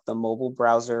cleaning up the mobile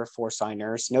browser for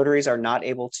signers. Notaries are not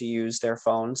able to use their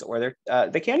phones or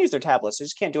they can use their tablets. They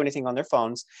just can't do anything on their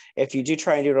phones. If you do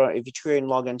try and do it, if you try and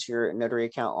log into your notary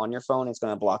account on your phone, it's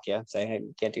going to block you. Say, hey,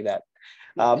 you can't do that.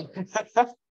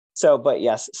 So, but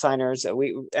yes, signers,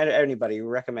 anybody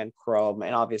recommend Chrome,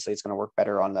 and obviously it's going to work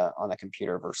better on the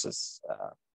computer versus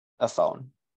a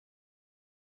phone.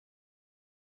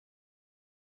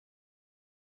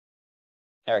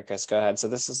 Eric, go ahead. So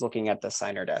this is looking at the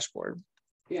signer dashboard.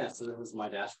 Yeah, so this is my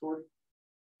dashboard.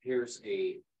 Here's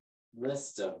a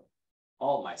list of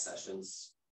all my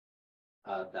sessions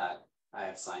that I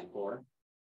have signed for.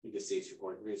 You can see it's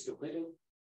report reviews completed,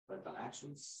 click on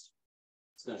actions.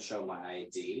 It's going to show my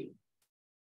ID.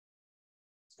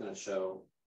 It's going to show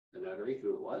the notary,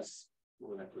 who it was,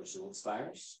 when my permission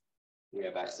expires. We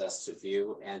have access to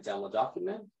view and download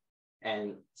document,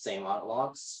 and same audit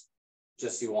logs.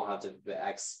 Just you won't have to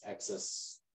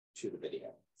access to the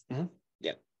video. Mm-hmm.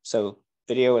 Yeah. So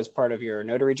video is part of your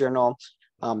notary journal.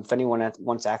 If anyone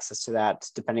wants access to that,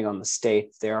 depending on the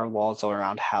state, there are laws all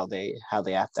around how they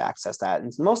have to access that.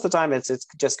 And most of the time, it's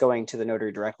just going to the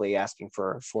notary directly, asking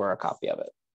for a copy of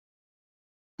it.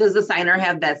 Does the signer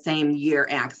have that same year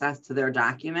access to their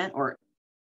document, or?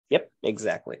 Yep,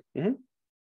 exactly. Mm-hmm.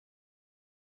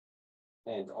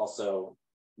 And also,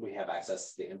 we have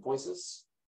access to the invoices.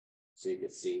 So you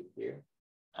can see here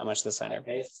how much the signer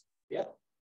pays. Yep.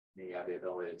 You have the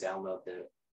ability to download the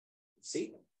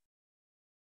receipt.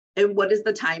 And what is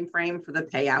the time frame for the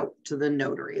payout to the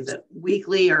notary? Is it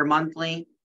weekly or monthly?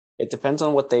 It depends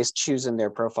on what they choose in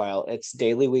their profile. It's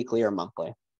daily, weekly, or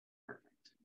monthly. Perfect.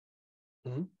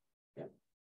 Mm-hmm. Yeah.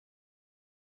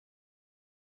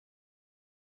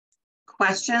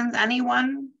 Questions,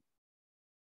 anyone?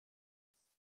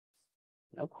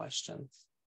 No questions.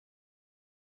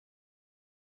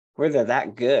 Whether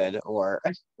that good or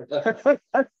You're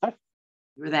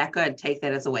that good. Take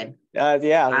that as a win.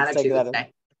 yeah, let's take that.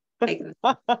 Take it.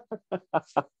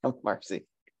 Marcy.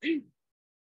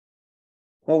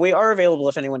 Well, we are available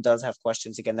if anyone does have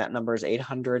questions. Again, that number is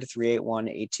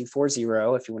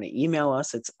 800-381-8240. If you want to email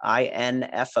us, it's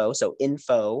info, so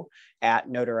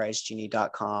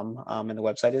info@notarizegenie.com. And the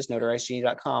website is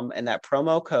notarizegenie.com. And that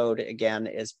promo code, again,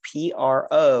 is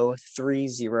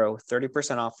PRO30,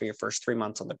 30% off for your first 3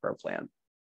 months on the Pro plan.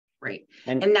 Great.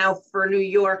 And now for New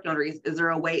York notaries, is there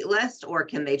a wait list, or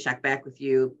can they check back with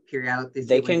you periodically?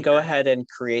 They can go ahead and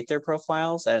create their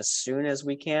profiles. As soon as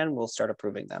we can, we'll start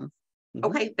approving them.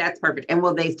 Okay, that's perfect. And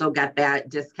will they still get that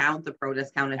discount, the pro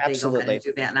discount, if Absolutely. they go ahead and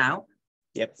do that now?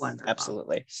 Yep. Wonderful.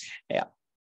 Absolutely. Yeah.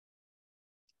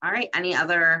 All right.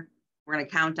 We're going to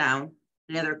count down.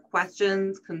 Any other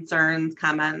questions, concerns,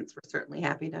 comments? We're certainly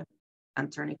happy to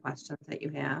answer any questions that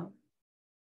you have.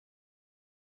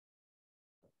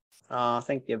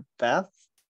 Thank you, Beth.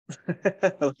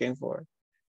 Looking forward.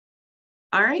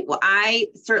 All right. Well, I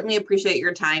certainly appreciate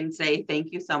your time today.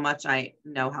 Thank you so much. I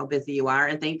know how busy you are.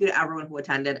 And thank you to everyone who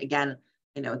attended. Again,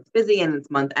 I know it's busy and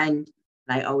it's month end.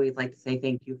 And I always like to say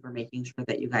thank you for making sure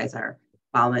that you guys are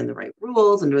following the right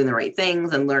rules and doing the right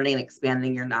things and learning and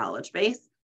expanding your knowledge base.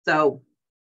 So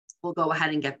we'll go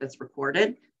ahead and get this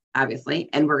recorded, obviously,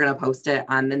 and we're going to post it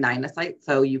on the NINA site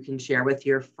so you can share with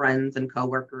your friends and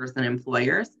coworkers and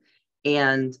employers.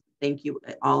 And thank you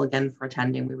all again for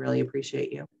attending. We really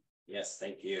appreciate you. Yes,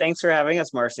 thank you. Thanks for having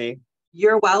us, Marcy.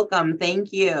 You're welcome.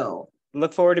 Thank you.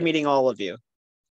 Look forward to meeting all of you.